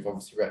 but we've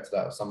obviously reacted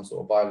out of some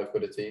sort of buy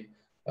liquidity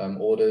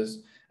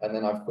orders. And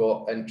then I've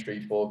got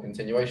entry for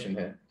continuation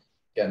here.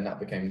 Again, that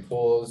became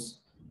cause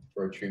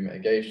for a true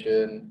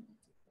mitigation.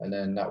 And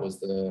then that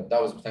was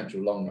a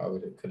potential long I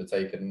could have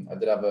taken. I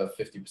did have a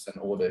 50%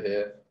 order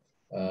here.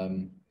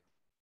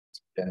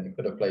 Again, we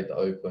could have played the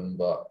open,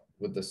 but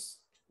with this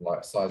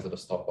like size of the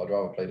stop, I'd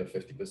rather play the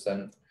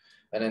 50%.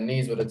 And then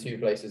these were the 2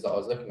 places that I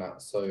was looking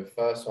at. So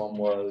first one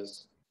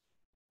was,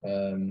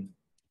 and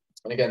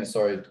again,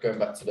 sorry, going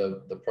back to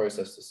the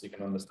process just so you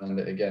can understand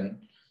it again.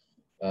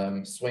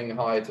 Swing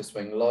high to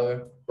swing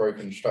low,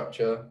 broken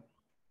structure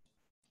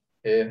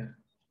here.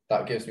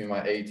 That gives me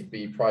my A to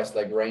B price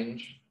leg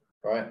range,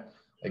 right?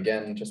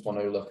 Again, just want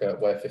to look at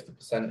where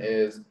 50%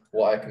 is,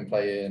 what I can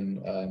play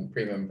in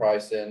premium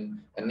pricing,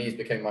 and these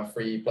became my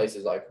 3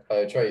 places that I could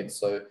play a trade.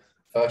 So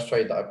first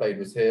trade that I played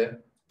was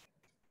here,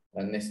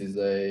 and this is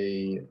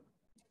a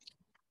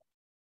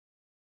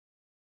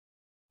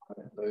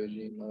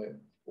doji note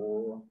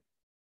for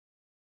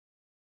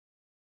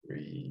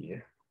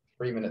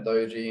 3-minute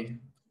doji.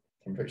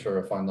 I'm pretty sure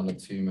I'll find on a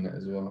 2-minute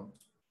as well.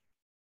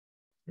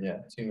 Yeah,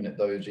 2-minute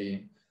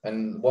doji.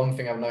 And one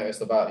thing I've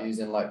noticed about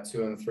using like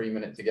 2 and 3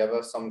 minute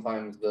together,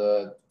 sometimes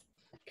the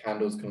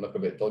candles can look a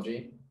bit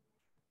dodgy.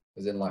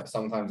 As in like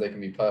sometimes they can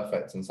be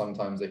perfect and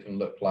sometimes they can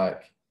look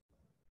like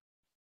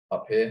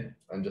up here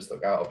and just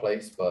look out of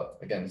place. But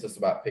again, it's just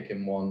about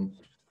picking one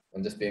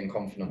and just being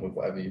confident with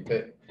whatever you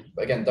pick.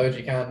 But again,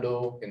 doji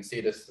candle, you can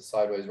see this the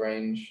sideways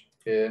range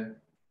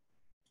here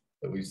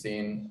that we've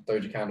seen.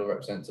 Doji candle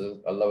represents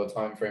a lower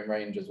time frame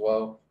range as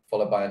well,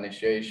 followed by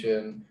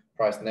initiation.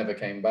 Price never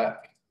came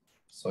back.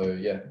 So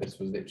yeah, this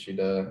was literally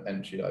the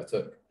entry that I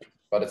took.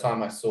 By the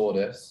time I saw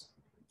this,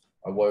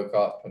 I woke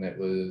up and it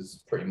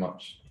was pretty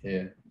much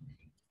here.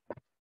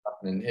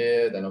 Happening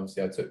here, then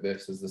obviously I took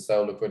this as the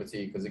sell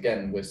liquidity, because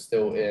again, we're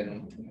still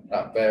in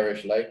that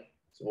bearish leg.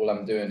 So all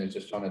I'm doing is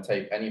just trying to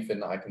take anything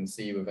that I can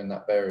see within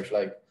that bearish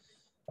leg.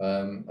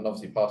 And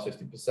obviously past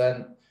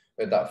 50%.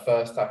 with that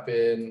first tap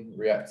in,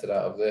 reacted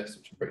out of this,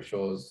 which I'm pretty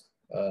sure is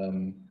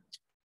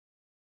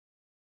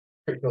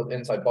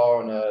inside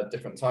bar on a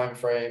different time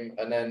frame.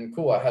 And then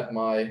cool, I had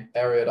my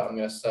area that I'm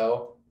going to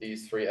sell,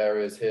 these 3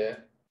 areas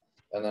here.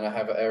 And then I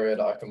have an area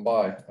that I can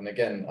buy. And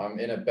again, I'm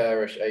in a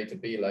bearish A to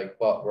B leg,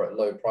 but we're at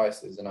low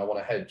prices and I want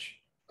to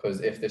hedge,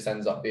 because if this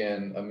ends up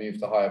being a move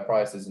to higher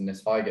prices and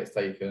this high gets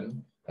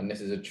taken and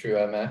this is a true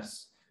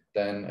MS,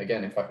 then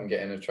again, if I can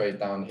get in a trade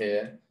down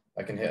here,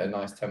 I can hit a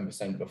nice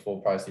 10%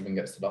 before price even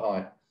gets to the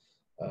high.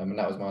 And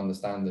that was my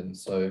understanding.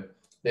 So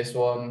this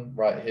one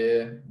right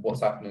here,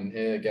 what's happening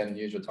here, again,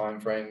 use your time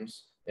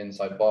frames,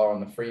 inside bar on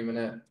the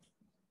 3-minute,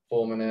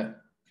 4-minute,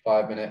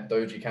 5-minute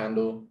doji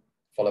candle,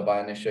 followed by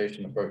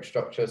initiation of broke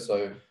structure.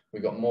 So we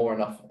got more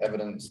enough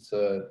evidence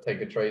to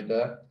take a trade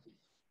there.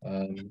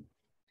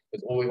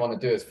 Because all we want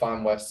to do is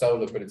find where sell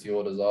liquidity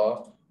orders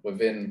are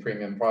within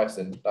premium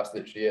pricing. That's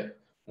literally it.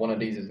 One of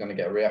these is going to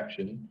get a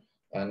reaction,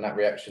 and that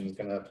reaction is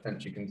going to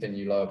potentially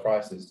continue lower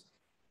prices.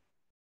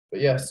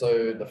 But yeah,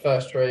 so the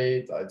first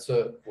trade I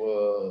took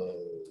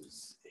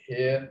was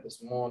here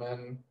this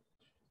morning,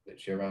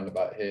 literally around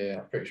about here.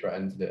 I'm pretty sure I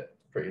entered it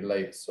pretty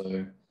late.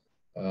 So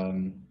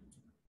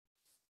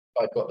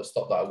I got the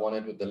stop that I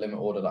wanted with the limit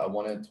order that I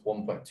wanted.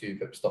 1.2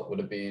 pip stop would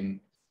have been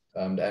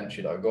the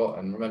entry that I got.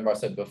 And remember I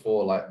said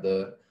before, like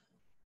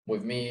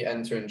with me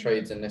entering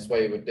trades in this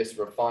way with this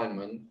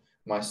refinement,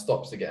 my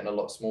stops are getting a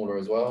lot smaller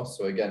as well.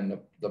 So again,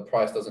 the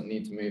price doesn't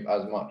need to move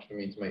as much for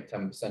me to make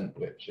 10%,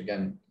 which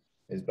again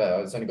is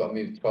better. It's only got to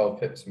move 12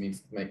 pips for me to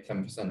make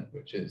 10%,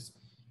 which is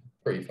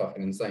pretty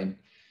fucking insane.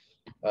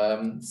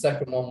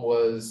 Second one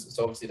was,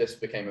 so obviously this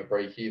became a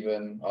break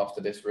even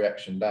after this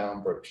reaction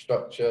down, broke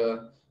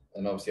structure.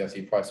 And obviously I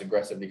see price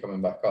aggressively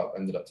coming back up,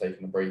 ended up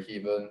taking a break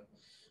even.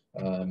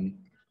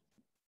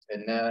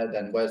 In there,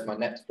 then where's my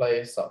next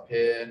place? Up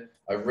here.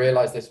 I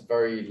realized this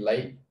very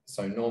late.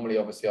 So normally,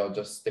 obviously, I'll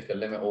just stick a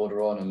limit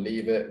order on and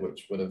leave it,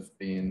 which would have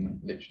been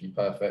literally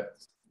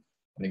perfect.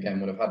 And again,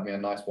 would have had me a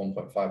nice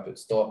 1.5 pip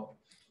stop.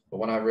 But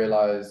when I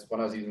realized, when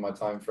I was using my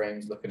time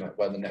frames, looking at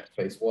where the next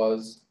place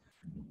was,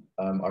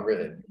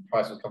 the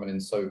price was coming in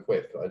so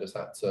quick that I just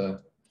had to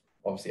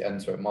obviously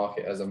enter at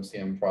market as I'm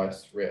seeing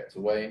price react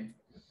away.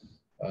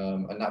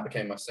 And that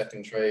became my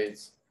second trade.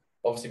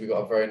 Obviously, we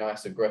got a very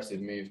nice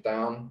aggressive move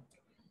down.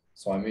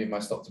 So I moved my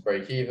stop to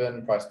break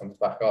even, price comes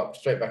back up,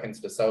 straight back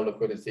into the sell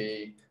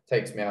liquidity,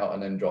 takes me out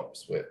and then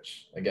drops,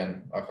 which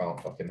again, I can't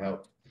fucking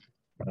help.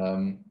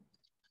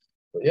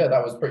 But yeah,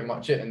 that was pretty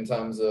much it in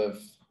terms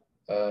of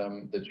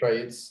the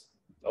trades.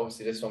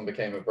 Obviously, this one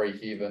became a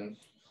break even.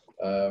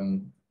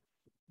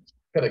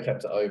 Could have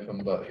kept it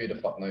open, but who the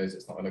fuck knows?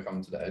 It's not going to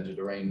come to the edge of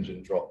the range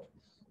and drop.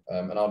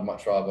 And I'd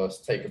much rather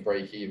take a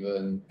break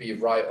even, be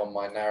right on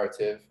my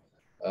narrative,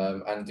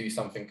 and do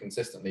something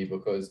consistently,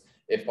 because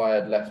if I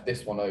had left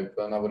this one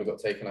open, I would have got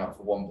taken out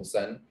for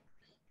 1%.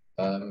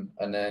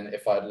 And then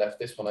if I had left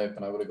this one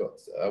open, I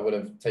would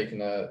have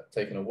taken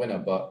a winner.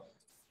 But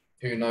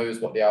who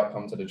knows what the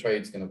outcome to the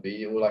trade is going to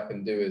be? All I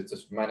can do is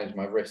just manage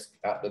my risk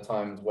at the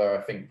times where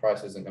I think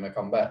price isn't going to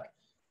come back.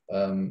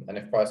 And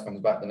if price comes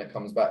back, then it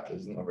comes back.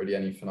 There's not really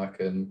anything I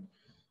can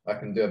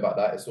do about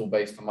that. It's all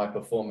based on my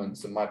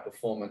performance, and my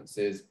performance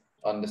is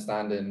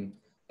understanding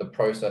the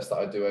process that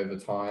I do over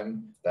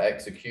time, the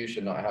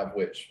execution that I have,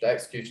 which the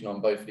execution on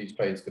both of these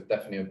trades could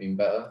definitely have been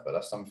better, but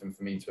that's something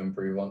for me to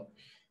improve on,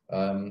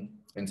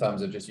 in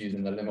terms of just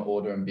using the limit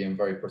order and being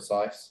very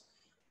precise.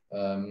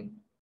 But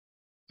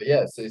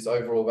yeah, so it's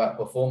overall about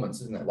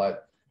performance, isn't it? Like,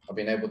 I've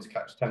been able to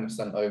catch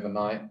 10%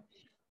 overnight.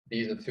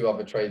 These are 2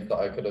 other trades that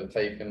I could have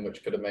taken,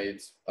 which could have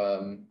made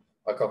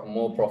a couple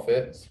more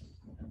profits.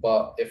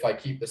 But if I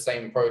keep the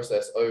same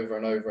process over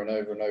and over and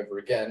over and over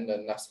again,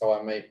 then that's how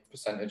I make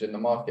percentage in the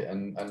market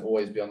and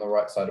always be on the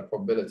right side of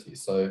probability.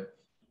 So,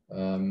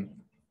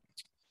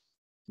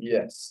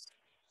 yes.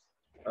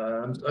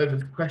 Over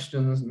to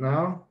questions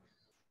now.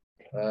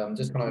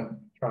 Just kind of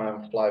try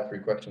and fly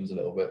through questions a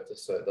little bit,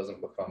 just so it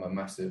doesn't become a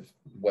massive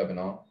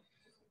webinar.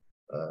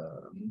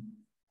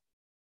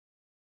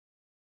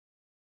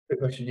 Quick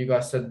question. You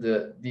guys said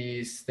that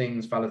these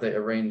things validate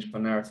a range for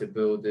narrative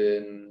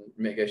building,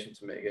 mitigation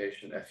to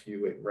mitigation,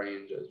 FU wick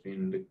range has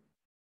been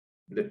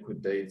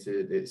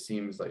liquidated. It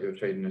seems like your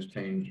trading has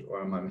changed,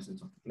 or am I missing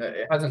something? No,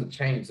 it hasn't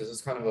changed. This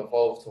has kind of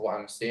evolved to what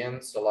I'm seeing.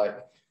 So like,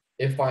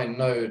 if I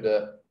know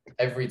that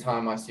every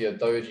time I see a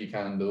doji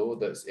candle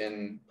that's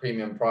in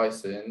premium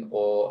pricing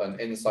or an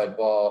inside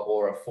bar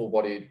or a full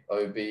bodied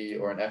OB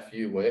or an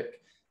FU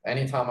wick,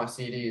 anytime I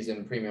see these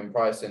in premium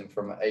pricing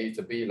from A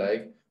to B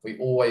leg, we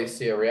always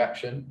see a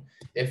reaction.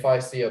 If I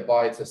see a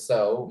buy to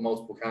sell,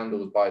 multiple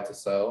candles buy to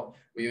sell,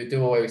 we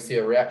do always see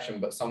a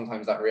reaction, but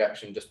sometimes that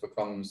reaction just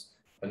becomes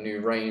a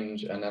new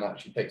range and then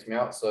actually takes me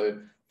out. So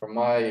from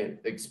my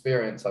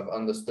experience, I've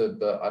understood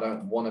that I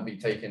don't want to be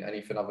taking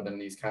anything other than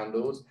these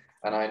candles.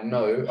 And I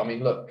know, I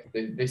mean, look,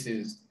 this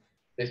is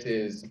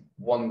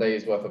 1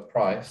 day's worth of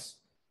price,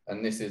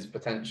 and this is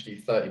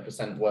potentially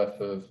 30% worth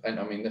of, and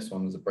I mean, this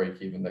one was a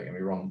break even, don't get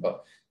me wrong,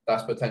 but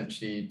that's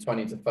potentially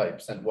 20 to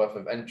 30% worth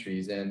of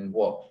entries in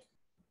what,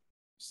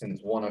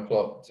 since 1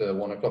 o'clock to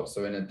 1 o'clock,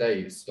 so in a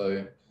day.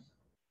 So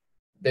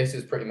this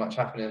is pretty much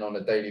happening on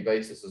a daily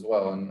basis as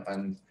well,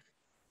 and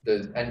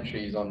there's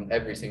entries on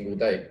every single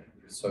day.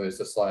 So it's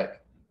just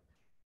like,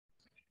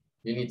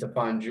 you need to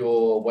find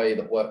your way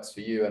that works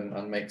for you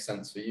and makes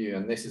sense for you.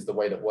 And this is the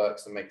way that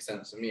works and makes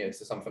sense for me.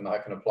 It's something that I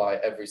can apply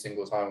every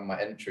single time on my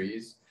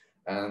entries,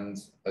 and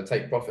a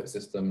take profit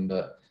system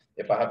that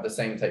if I have the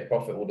same take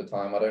profit all the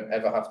time, I don't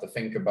ever have to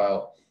think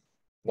about,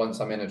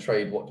 once I'm in a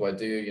trade, what do I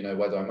do? You know,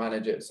 where do I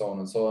manage it? So on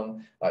and so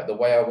on. Like, the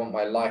way I want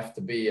my life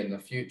to be in the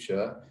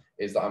future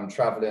is that I'm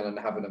traveling and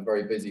having a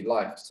very busy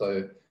life.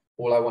 So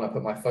all I want to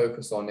put my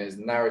focus on is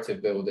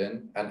narrative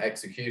building and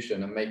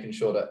execution, and making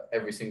sure that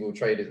every single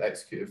trade is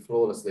executed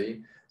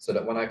flawlessly, so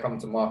that when I come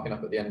to marking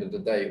up at the end of the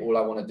day, all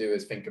I want to do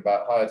is think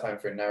about higher time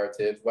frame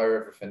narrative,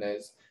 where everything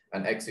is,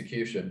 and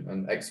execution,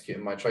 and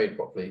executing my trade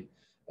properly,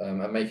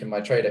 and making my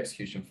trade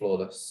execution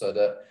flawless, so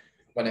that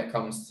when it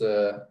comes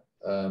to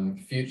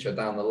future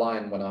down the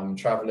line, when I'm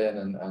traveling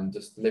and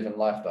just living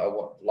life that I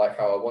want, like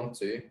how I want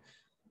to,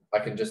 I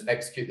can just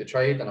execute the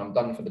trade and I'm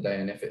done for the day.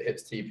 And if it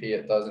hits TP,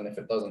 it does. And if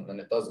it doesn't, then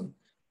it doesn't.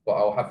 But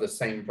I'll have the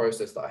same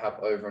process that I have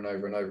over and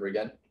over and over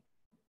again.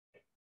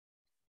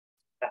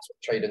 That's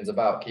what trading's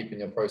about: keeping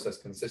your process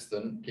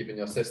consistent, keeping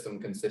your system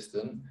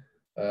consistent,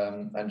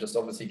 and just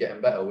obviously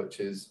getting better, which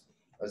is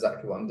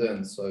exactly what I'm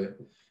doing. So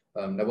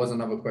there was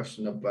another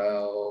question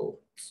about,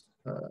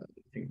 I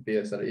think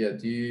Bia said it, yeah,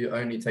 do you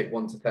only take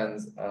 1 to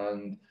 10s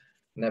and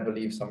never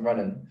leave some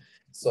running?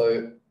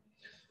 So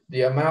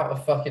the amount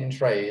of fucking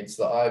trades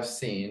that I've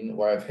seen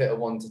where I've hit a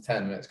 1 to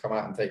 10 and it's come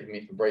out and taken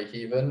me for break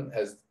even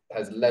has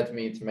led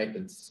me to make the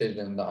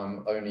decision that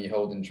I'm only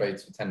holding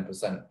trades for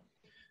 10%.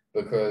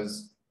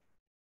 Because,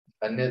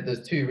 and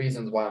there's two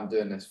reasons why I'm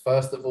doing this.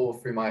 First of all,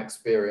 through my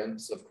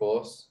experience, of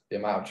course, the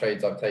amount of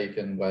trades I've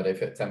taken where they've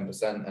hit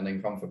 10% and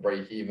then come for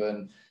break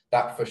even,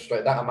 that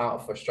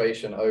amount of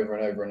frustration over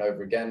and over and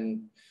over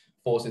again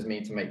forces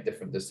me to make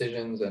different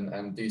decisions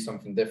and do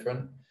something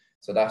different.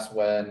 So that's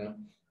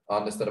when I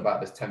understood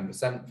about this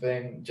 10%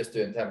 thing, just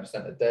doing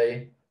 10% a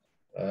day.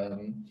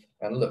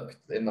 And look,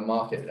 in the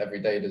market every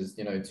day, there's,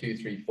 you know, 2,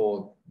 3,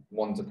 4,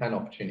 1 to 10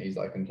 opportunities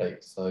that I can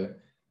take. So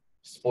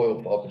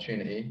spoiled for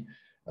opportunity.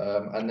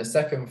 And the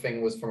second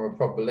thing was from a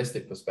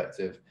probabilistic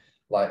perspective.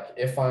 Like,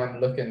 if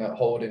I'm looking at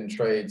holding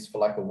trades for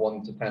like a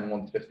 1 to 10,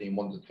 1 to 15,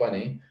 1 to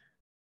 20,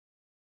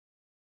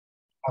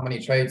 how many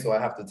trades do I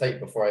have to take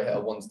before I hit a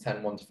 1 to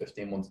 10, 1 to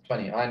 15, 1 to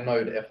 20? I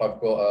know that if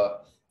I've got a,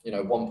 you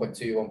know,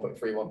 1.2, 1.3,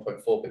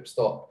 1.4 pip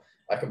stop,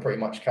 I can pretty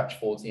much catch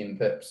 14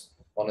 pips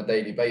on a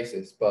daily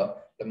basis.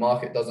 But the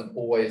market doesn't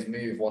always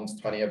move 1 to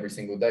 20 every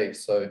single day.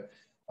 So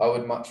I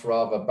would much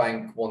rather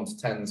bank 1 to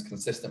 10s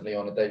consistently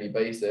on a daily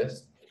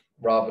basis,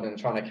 rather than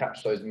trying to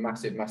catch those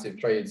massive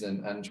trades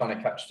and trying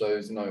to catch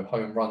those, you know,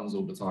 home runs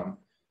all the time.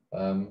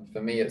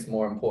 For me, it's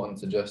more important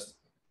to just,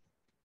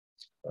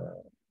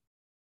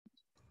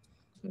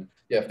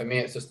 yeah, for me,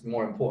 it's just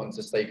more important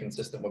to stay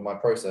consistent with my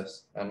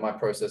process. And my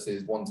process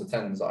is 1 to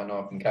 10s that I know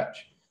I can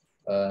catch.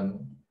 I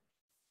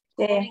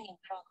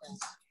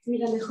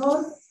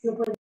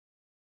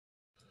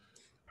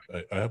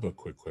have a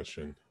quick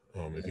question.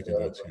 If you can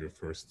go to your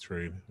first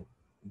trade,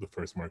 the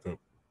first markup.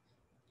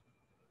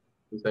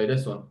 You say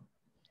this one?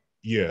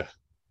 Yeah.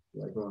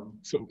 Yeah, go on.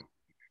 So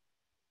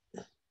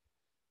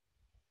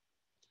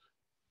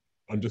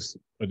I just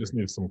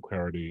need some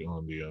clarity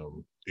on the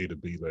A to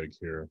B leg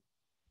here.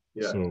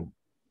 Yeah. So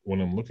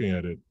when I'm looking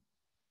at it,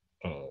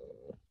 so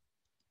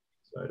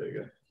there you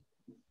go.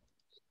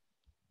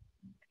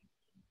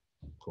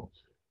 Cool.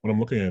 When I'm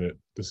looking at it,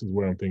 this is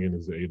where I'm thinking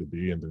is the A to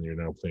B, and then you're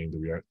now playing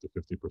the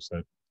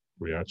 50%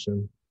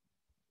 reaction,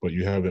 but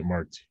you have it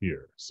marked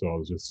here. So I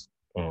was just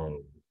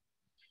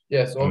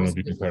yeah, so I don't know if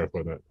you can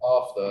clarify that.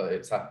 After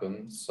it's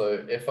happened.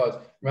 So if I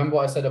remember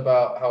what I said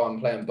about how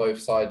I'm playing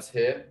both sides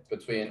here,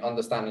 between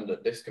understanding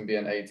that this can be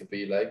an A to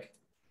B leg,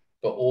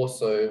 but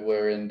also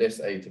we're in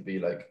this A to B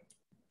leg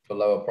for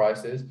lower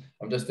prices.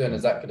 I'm just doing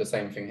exactly the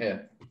same thing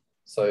here.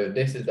 So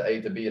this is the A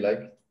to B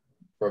leg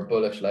for a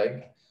bullish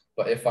leg.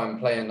 But if I'm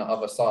playing the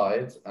other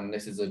side and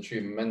this is a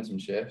true momentum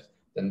shift,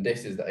 then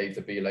this is the A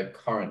to B leg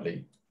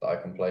currently that I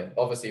can play.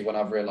 Obviously, when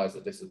I've realized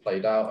that this is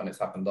played out and it's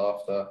happened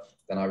after,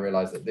 then I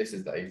realize that this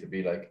is the A to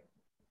B leg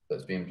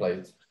that's being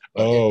played.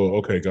 But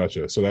okay,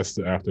 gotcha. So that's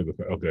the after the,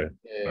 okay.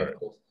 Yeah, right. Of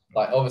course.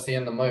 Like, obviously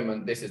in the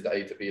moment, this is the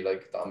A to B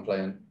leg that I'm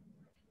playing,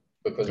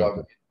 because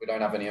we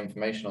don't have any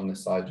information on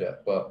this side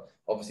yet. But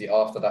obviously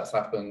after that's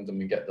happened and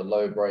we get the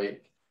low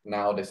break,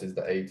 now this is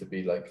the A to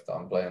B leg that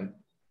I'm playing.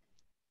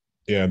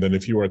 Yeah, and then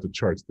if you were at the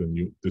charts, then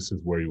this is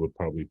where you would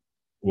probably,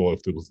 well,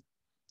 if it was,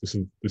 this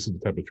is the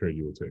type of trade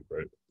you would take,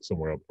 right?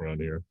 Somewhere up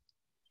around here.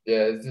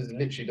 Yeah, it just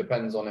literally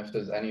depends on if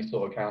there's any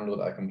sort of candle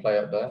that I can play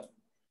up there,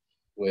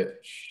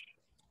 which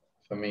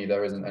for me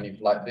there isn't any.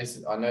 Like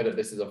this, I know that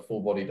this is a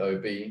full-bodied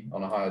OB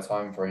on a higher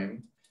time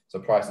frame, so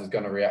price is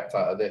going to react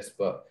out of this.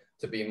 But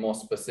to be more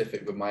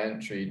specific with my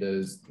entry,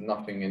 there's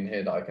nothing in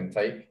here that I can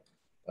take,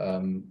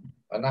 and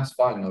that's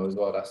fine though as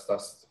well.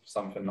 That's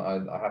something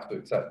that I have to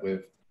accept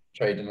with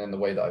trading in the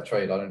way that I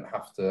trade. I don't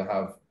have to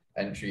have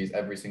entries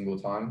every single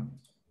time,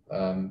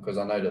 because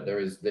I know that there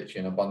is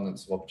literally an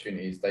abundance of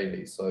opportunities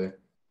daily. So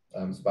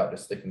it's about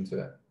just sticking to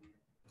it.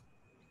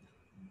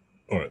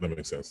 All right, that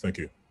makes sense. Thank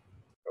you.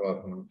 You're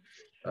welcome.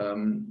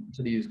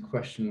 To these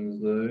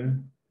questions though,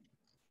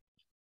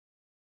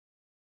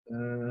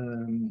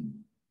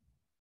 I'm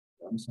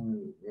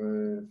sorry,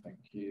 thank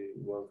you.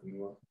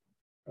 Welcome.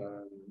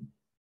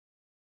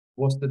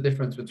 What's the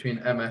difference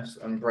between MS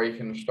and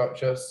break-in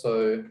structure?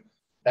 So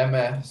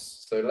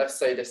MS, so let's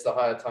say this is the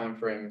higher time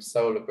frame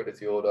sell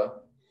liquidity order.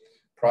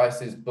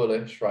 Price is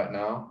bullish right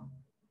now.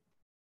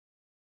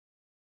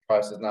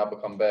 Price has now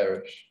become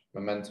bearish,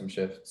 momentum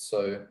shift.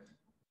 So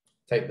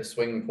take the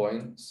swing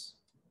points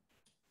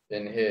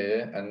in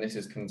here, and this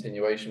is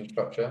continuation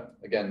structure.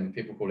 Again,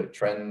 people call it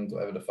trend,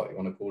 whatever the fuck you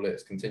want to call it.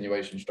 It's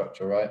continuation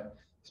structure, right?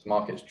 This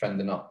market's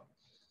trending up.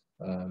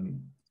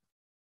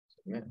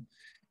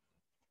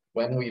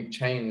 When we've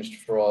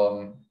changed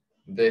from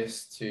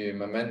this to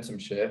momentum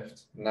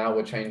shift, now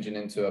we're changing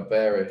into a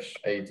bearish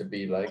A to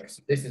B leg.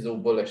 So this is all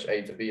bullish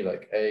A to B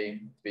leg.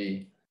 A,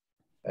 B,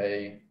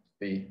 A,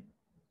 B,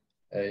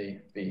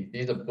 A, B.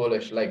 These are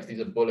bullish legs. These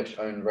are bullish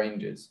owned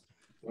ranges.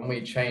 When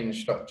we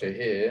change structure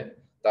here,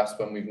 that's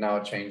when we've now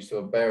changed to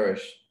a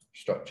bearish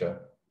structure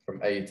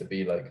from A to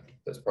B leg.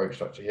 That's break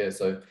structure here.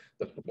 So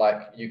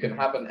you can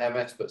have an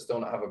MS but still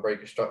not have a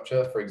breaker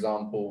structure. For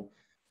example,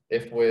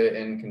 if we're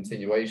in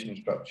continuation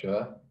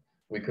structure,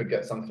 we could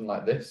get something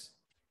like this.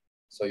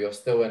 So you're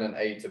still in an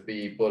A to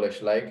B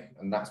bullish leg,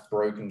 and that's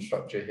broken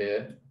structure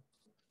here.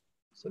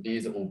 So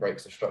these are all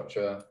breaks of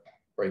structure,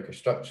 breaker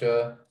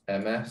structure,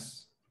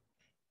 MS.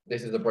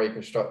 This is a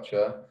breaker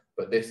structure,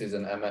 but this is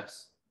an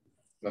MS,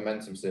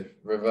 momentum shift,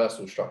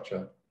 reversal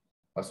structure.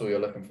 That's all you're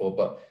looking for.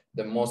 But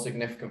the more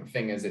significant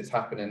thing is it's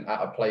happening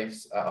at a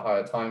place at a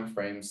higher time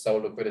frame, sell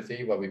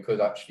liquidity, where we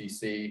could actually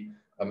see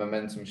a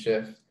momentum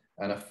shift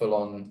and a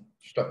full-on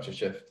structure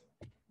shift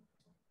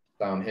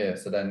down here.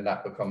 So then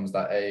that becomes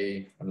that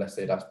A, and let's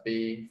say that's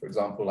B, for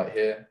example, like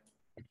here,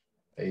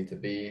 A to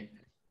B.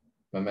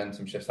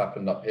 Momentum shifts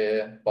happened up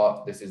here,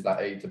 but this is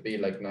that A to B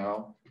leg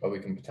now, where we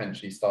can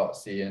potentially start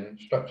seeing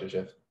structure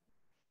shift.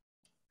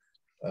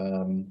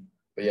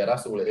 But yeah,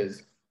 that's all it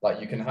is.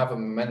 Like you can have a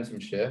momentum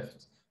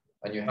shift,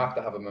 and you have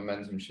to have a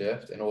momentum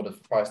shift in order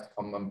for price to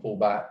come and pull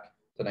back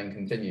to then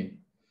continue.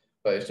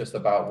 But it's just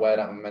about where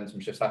that momentum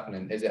shift's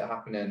happening. Is it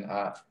happening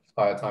at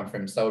higher time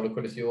frame sell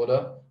liquidity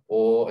order,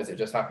 or is it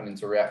just happening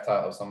to react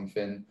out of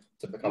something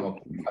to become a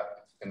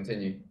pullback to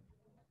continue?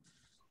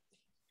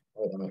 I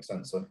hope that makes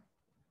sense. So.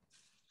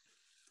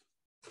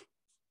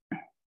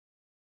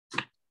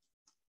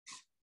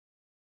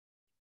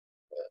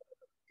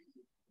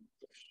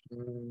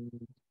 Do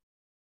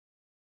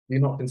you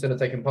not consider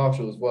taking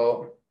partials?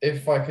 Well,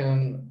 if I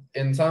can,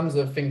 in terms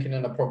of thinking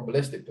in a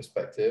probabilistic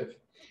perspective,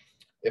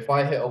 if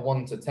I hit a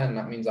 1 to 10,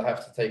 that means I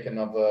have to take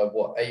another,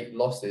 what, 8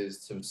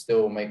 losses to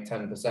still make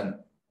 10%,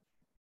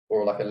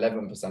 or like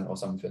 11% or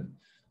something.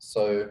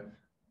 So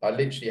I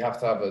literally have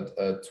to have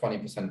a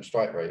 20%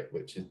 strike rate,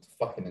 which is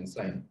fucking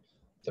insane,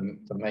 to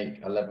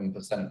make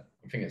 11%.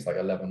 I think it's like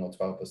 11 or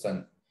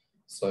 12%.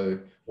 So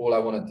all I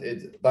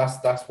wanted,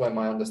 that's where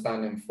my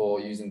understanding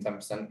for using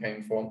 10%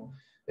 came from.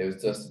 It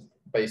was just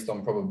based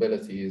on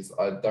probabilities.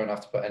 I don't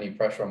have to put any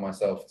pressure on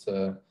myself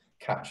to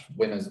catch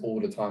winners all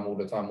the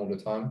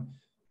time.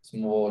 It's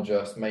more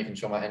just making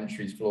sure my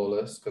entry's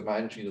flawless, because my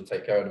entries will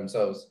take care of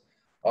themselves.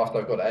 After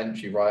I've got the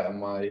entry right and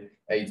my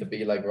A to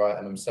B leg right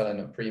and I'm selling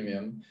at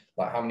premium,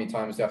 like how many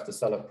times do you have to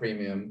sell at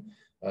premium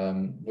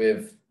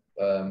with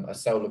a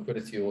sell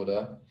liquidity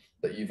order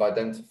that you've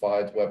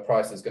identified where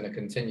price is going to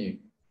continue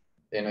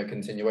in a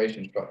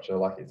continuation structure?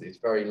 Like it's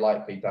very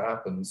likely to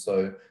happen.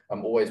 So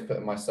I'm always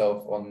putting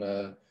myself on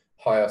the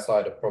higher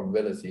side of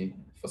probability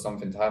for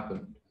something to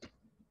happen.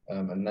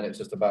 And then it's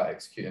just about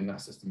executing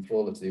that system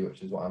flawlessly,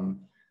 which is what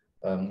I'm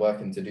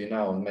working to do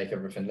now, and make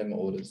everything limit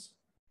orders.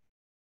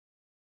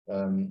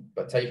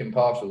 But taking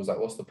partials, like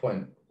what's the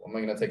point? Am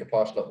I going to take a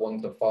partial at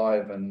 1 to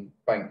 5 and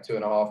bank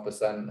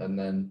 2.5% and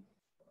then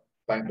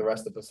bank the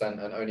rest of percent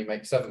and only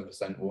make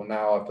 7%? Well,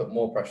 now I put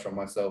more pressure on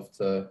myself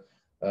to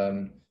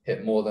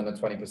hit more than a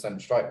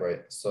 20% strike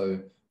rate. So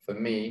for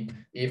me,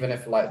 even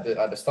if like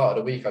at the start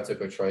of the week I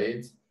took a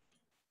trade,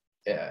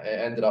 it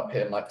ended up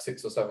hitting like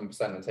 6 or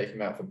 7% and taking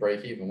me out for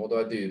break even.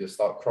 What do? Just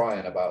start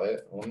crying about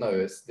it? Well, no,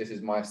 this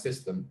is my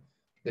system.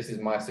 This is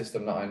my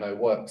system that I know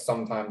works.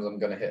 Sometimes I'm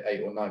going to hit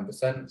 8 or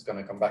 9%. It's going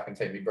to come back and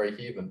take me break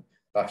even.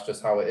 That's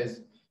just how it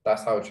is.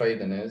 That's how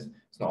trading is.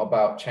 It's not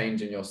about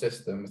changing your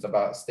system. It's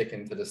about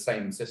sticking to the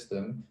same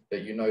system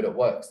that you know that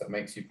works, that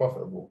makes you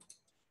profitable,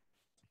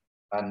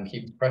 and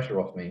keeps pressure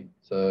off me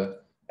to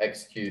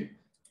execute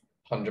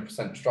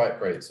 100% strike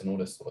rates and all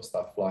this sort of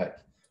stuff. Like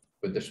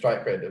with the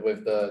strike rate,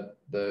 with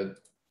the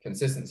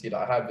consistency that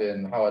I have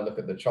in how I look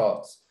at the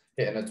charts,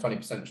 hitting a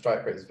 20%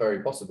 strike rate is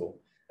very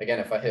possible. Again,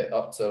 if I hit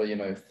up to,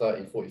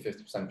 30, 40,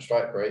 50%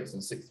 strike rates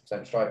and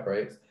 60% strike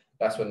rates,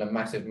 that's when the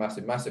massive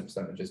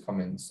percentages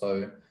come in.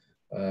 So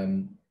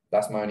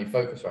that's my only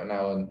focus right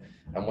now.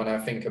 And when I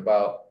think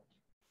about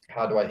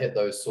how do I hit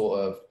those sort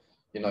of,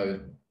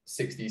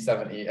 60,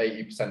 70,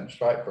 80%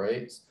 strike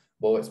rates,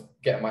 well, it's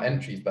getting my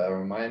entries better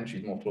and my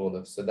entries more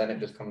flawless. So then it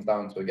just comes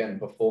down to, again,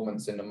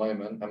 performance in the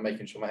moment and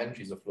making sure my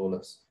entries are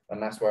flawless.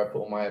 And that's where I put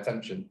all my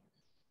attention.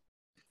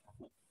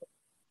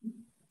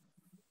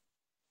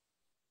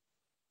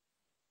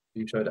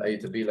 You showed the A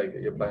to B leg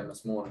that you're playing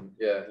this morning.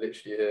 Yeah,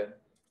 literally here.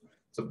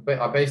 So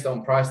I based it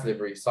on price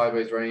delivery,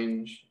 sideways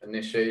range,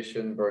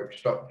 initiation, broke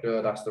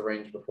structure. That's the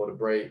range before the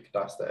break.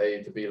 That's the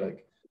A to B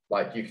leg.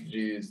 Like you could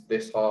use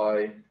this high,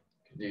 you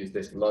could use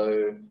this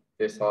low,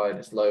 this high,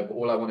 this low. But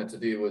all I wanted to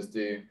do was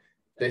do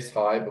this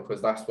high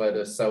because that's where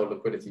the sell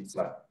liquidity is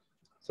at.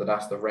 So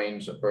that's the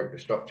range that broke the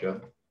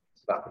structure.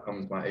 So that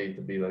becomes my A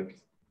to B leg.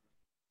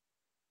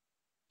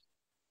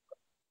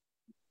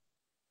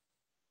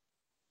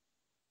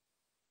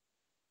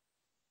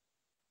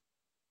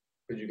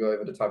 Could you go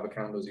over the type of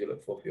candles you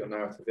look for your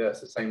narrative? Yeah,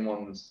 it's the same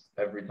ones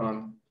every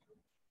time.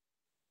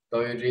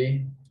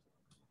 Doji.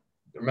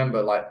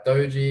 Remember, like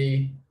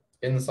Doji,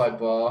 inside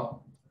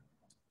bar,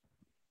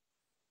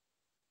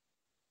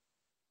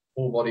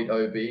 full-bodied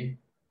OB.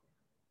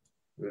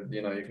 With,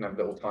 you know, you can have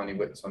little tiny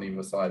wicks on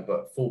either side,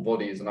 but full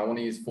bodies. And I want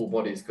to use full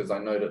bodies because I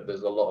know that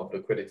there's a lot of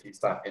liquidity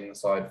sat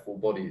inside full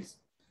bodies.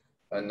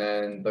 And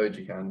then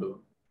Doji candle.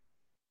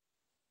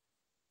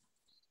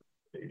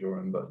 You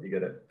drawing, but you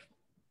get it.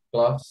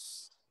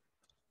 Plus.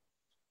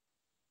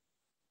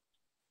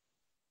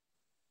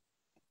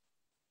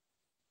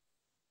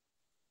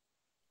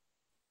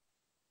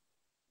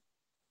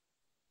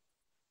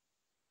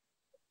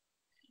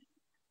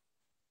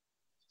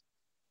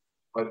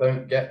 If I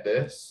don't get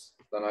this,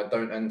 then I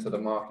don't enter the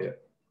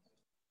market.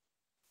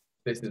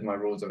 This is my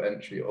rules of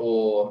entry,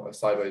 or a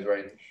sideways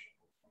range,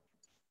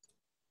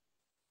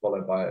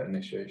 followed by an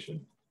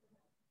initiation.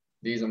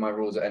 These are my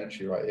rules of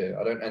entry right here.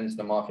 I don't enter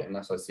the market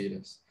unless I see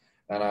this.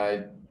 And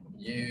I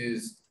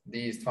use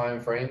these time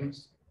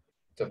frames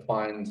to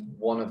find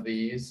one of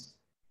these,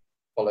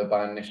 followed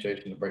by an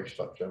initiation of break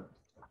structure.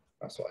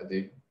 That's what I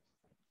do.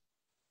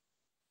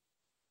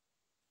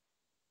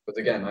 But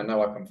again, I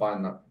know I can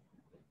find that.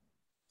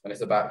 And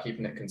it's about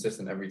keeping it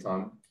consistent every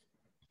time.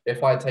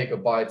 If I take a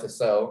buy to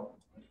sell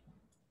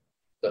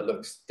that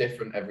looks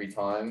different every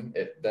time,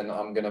 then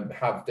I'm going to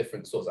have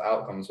different sorts of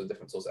outcomes with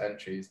different sorts of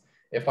entries.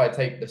 If I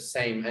take the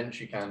same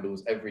entry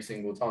candles every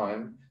single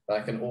time, then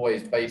I can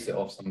always base it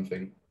off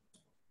something,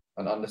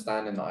 an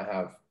understanding that I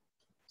have.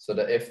 So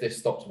that if this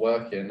stops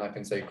working, I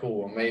can say, cool,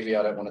 well, maybe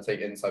I don't want to take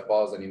inside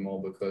bars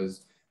anymore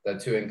because they're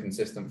too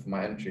inconsistent for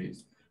my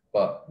entries.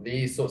 But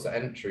these sorts of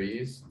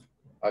entries,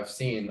 I've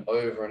seen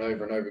over and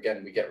over and over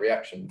again, we get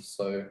reactions.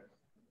 So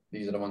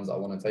these are the ones that I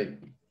want to take.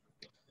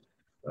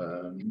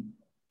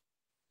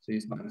 So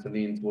you're starting to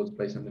lean towards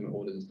placing limit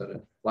orders instead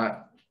of like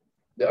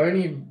the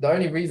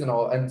only reason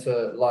I'll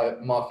enter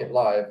market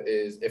live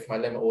is if my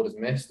limit order's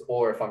missed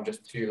or if I'm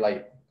just too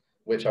late,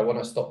 which I want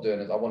to stop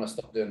doing. Is I want to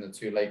stop doing the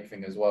too late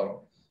thing as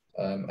well,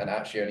 and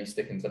actually only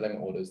sticking to limit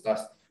orders.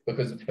 That's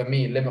because for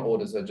me, limit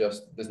orders are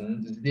just there's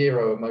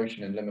zero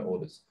emotion in limit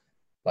orders.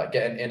 Like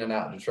getting in and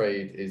out of the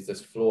trade is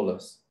just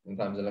flawless in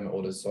terms of limit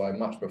orders. So I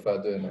much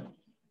prefer doing it.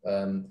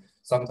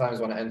 Sometimes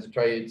when I enter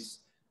trades,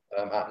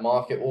 at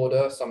market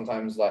order,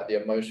 sometimes like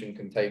the emotion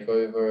can take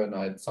over and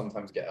I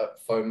sometimes get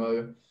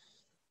FOMO.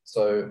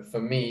 So for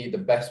me, the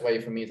best way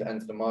for me to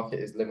enter the market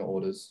is limit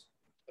orders.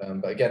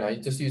 But again, I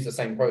just use the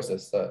same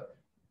process that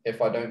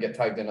if I don't get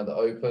tagged in at the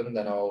open,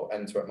 then I'll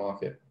enter at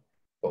market.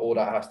 But all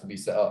that has to be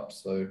set up.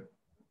 So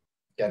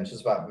again, it's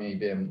just about me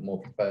being more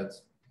prepared.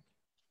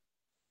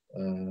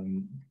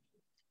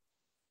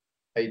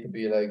 A to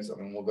B legs, I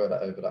mean, we'll go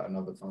over that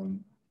another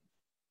time.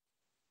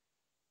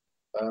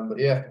 But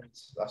yeah,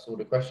 that's all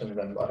the questions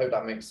then. But I hope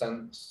that makes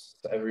sense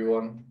to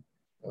everyone.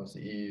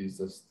 Obviously, EU's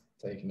just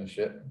taking a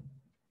shit.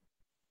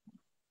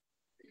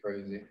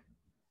 Crazy.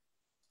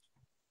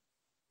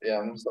 Yeah,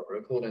 I'm gonna stop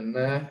recording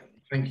there.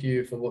 Thank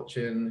you for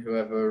watching,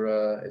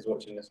 whoever is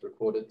watching this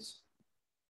recorded.